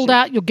super cold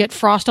out, you'll get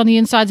frost on the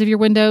insides of your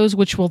windows,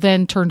 which will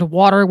then turn to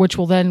water, which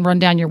will then run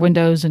down your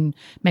windows and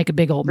make a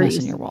big old mess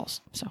in your walls.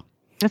 So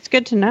that's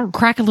good to know.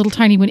 Crack a little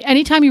tiny window.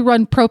 Anytime you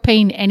run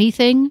propane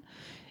anything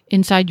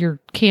inside your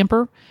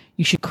camper,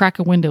 you should crack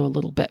a window a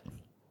little bit.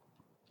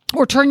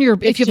 Or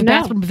if you have a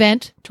bathroom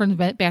vent, turn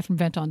the bathroom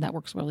vent on. That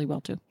works really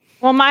well too.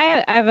 Well,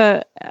 I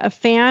have a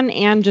fan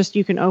and just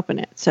you can open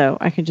it, so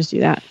I can just do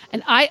that.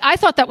 And I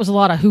thought that was a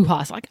lot of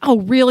hoo-ha. Like,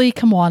 oh, really?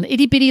 Come on.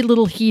 Itty-bitty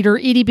little heater,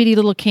 itty-bitty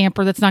little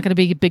camper. That's not going to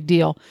be a big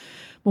deal.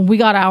 When we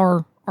got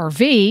our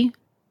RV,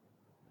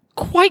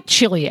 quite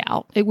chilly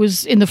out. It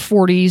was in the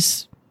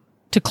 40s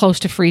to close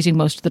to freezing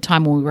most of the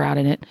time when we were out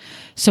in it.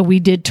 So we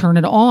did turn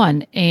it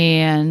on,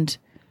 and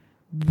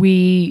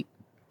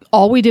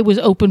all we did was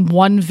open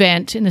one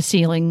vent in the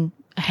ceiling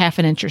a half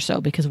an inch or so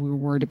because we were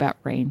worried about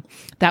rain.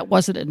 That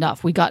wasn't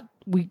enough.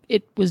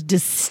 It was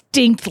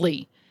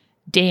distinctly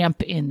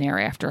damp in there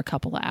after a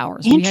couple of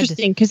hours.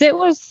 Interesting, because it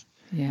was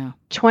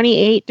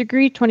 28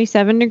 degrees,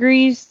 27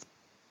 degrees,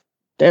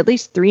 at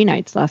least 3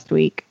 nights last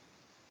week.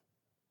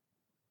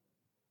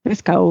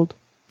 It's cold.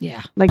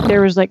 Yeah. Like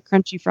there was like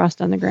crunchy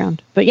frost on the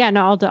ground. But yeah,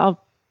 no, I'll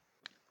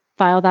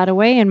file that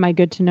away in my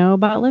good to know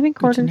about living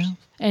quarters.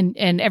 And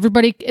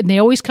everybody, and they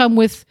always come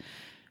with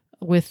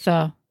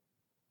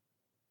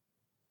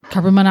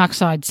carbon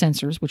monoxide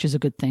sensors, which is a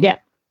good thing. Yeah.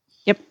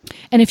 Yep.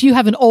 And if you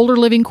have an older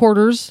living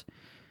quarters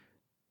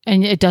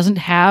and it doesn't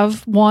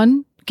have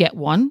one, get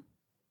one.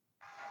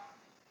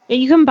 Yeah,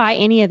 you can buy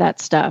any of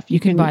that stuff. You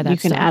can buy that You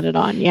can stuff. add it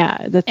on.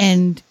 Yeah.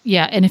 And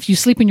if you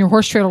sleep in your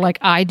horse trailer like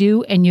I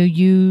do and you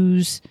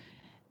use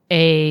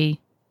a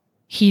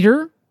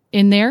heater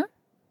in there,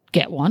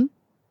 get one.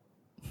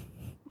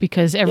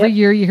 Because every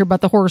year you hear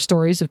about the horror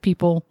stories of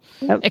people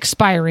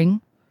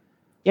expiring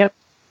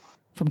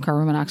from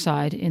carbon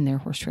monoxide in their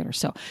horse trailer.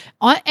 So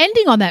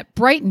ending on that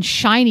bright and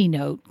shiny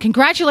note,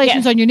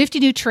 congratulations on your nifty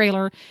new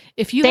trailer.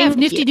 If you have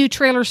nifty new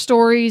trailer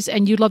stories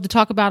and you'd love to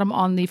talk about them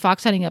on the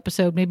fox hunting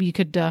episode, maybe you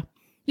could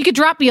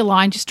drop me a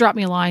line. Just drop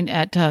me a line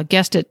at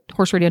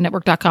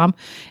guest@horseradionetwork.com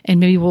and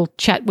maybe we'll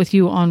chat with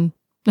you on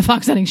the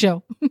fox hunting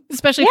show,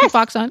 especially if you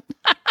fox hunt.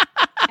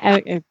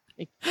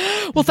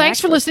 Well, thanks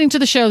for listening to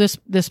the show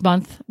this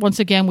month. Once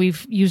again,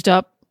 we've used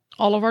up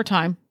all of our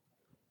time.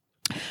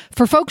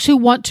 For folks who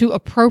want to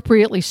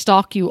appropriately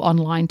stalk you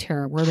online,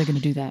 Tara, where are they going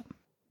to do that?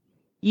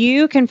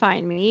 You can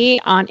find me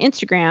on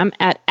Instagram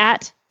at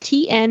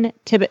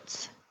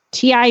 @TNTibbets.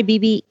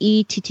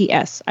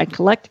 TIBBETTS. I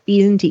collect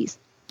B's and T's.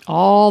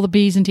 All the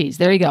B's and T's.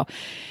 There you go.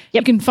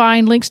 Yep. You can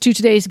find links to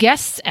today's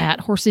guests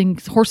at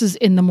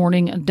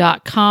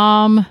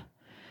horsesinthemorning.com.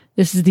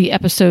 This is the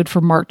episode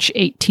for March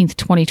 18th,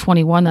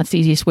 2021. That's the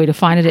easiest way to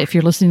find it if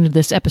you're listening to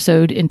this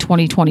episode in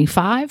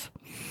 2025.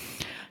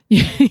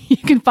 You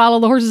can follow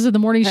the Horses in the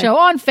Morning show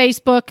on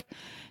Facebook.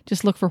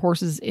 Just look for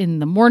Horses in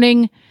the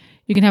Morning.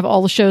 You can have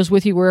all the shows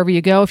with you wherever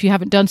you go. If you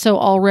haven't done so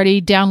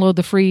already, download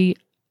the free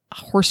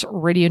Horse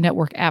Radio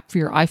Network app for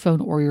your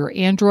iPhone or your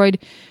Android.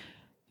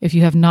 If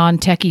you have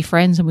non-techie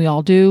friends, and we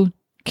all do,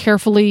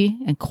 carefully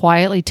and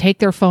quietly take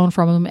their phone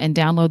from them and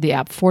download the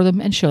app for them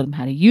and show them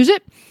how to use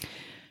it.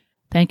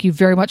 Thank you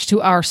very much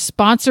to our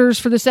sponsors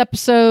for this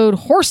episode,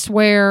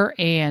 Horseware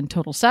and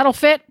Total Saddle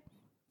Fit.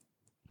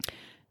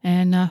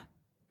 And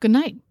good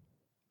night.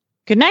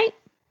 Good night.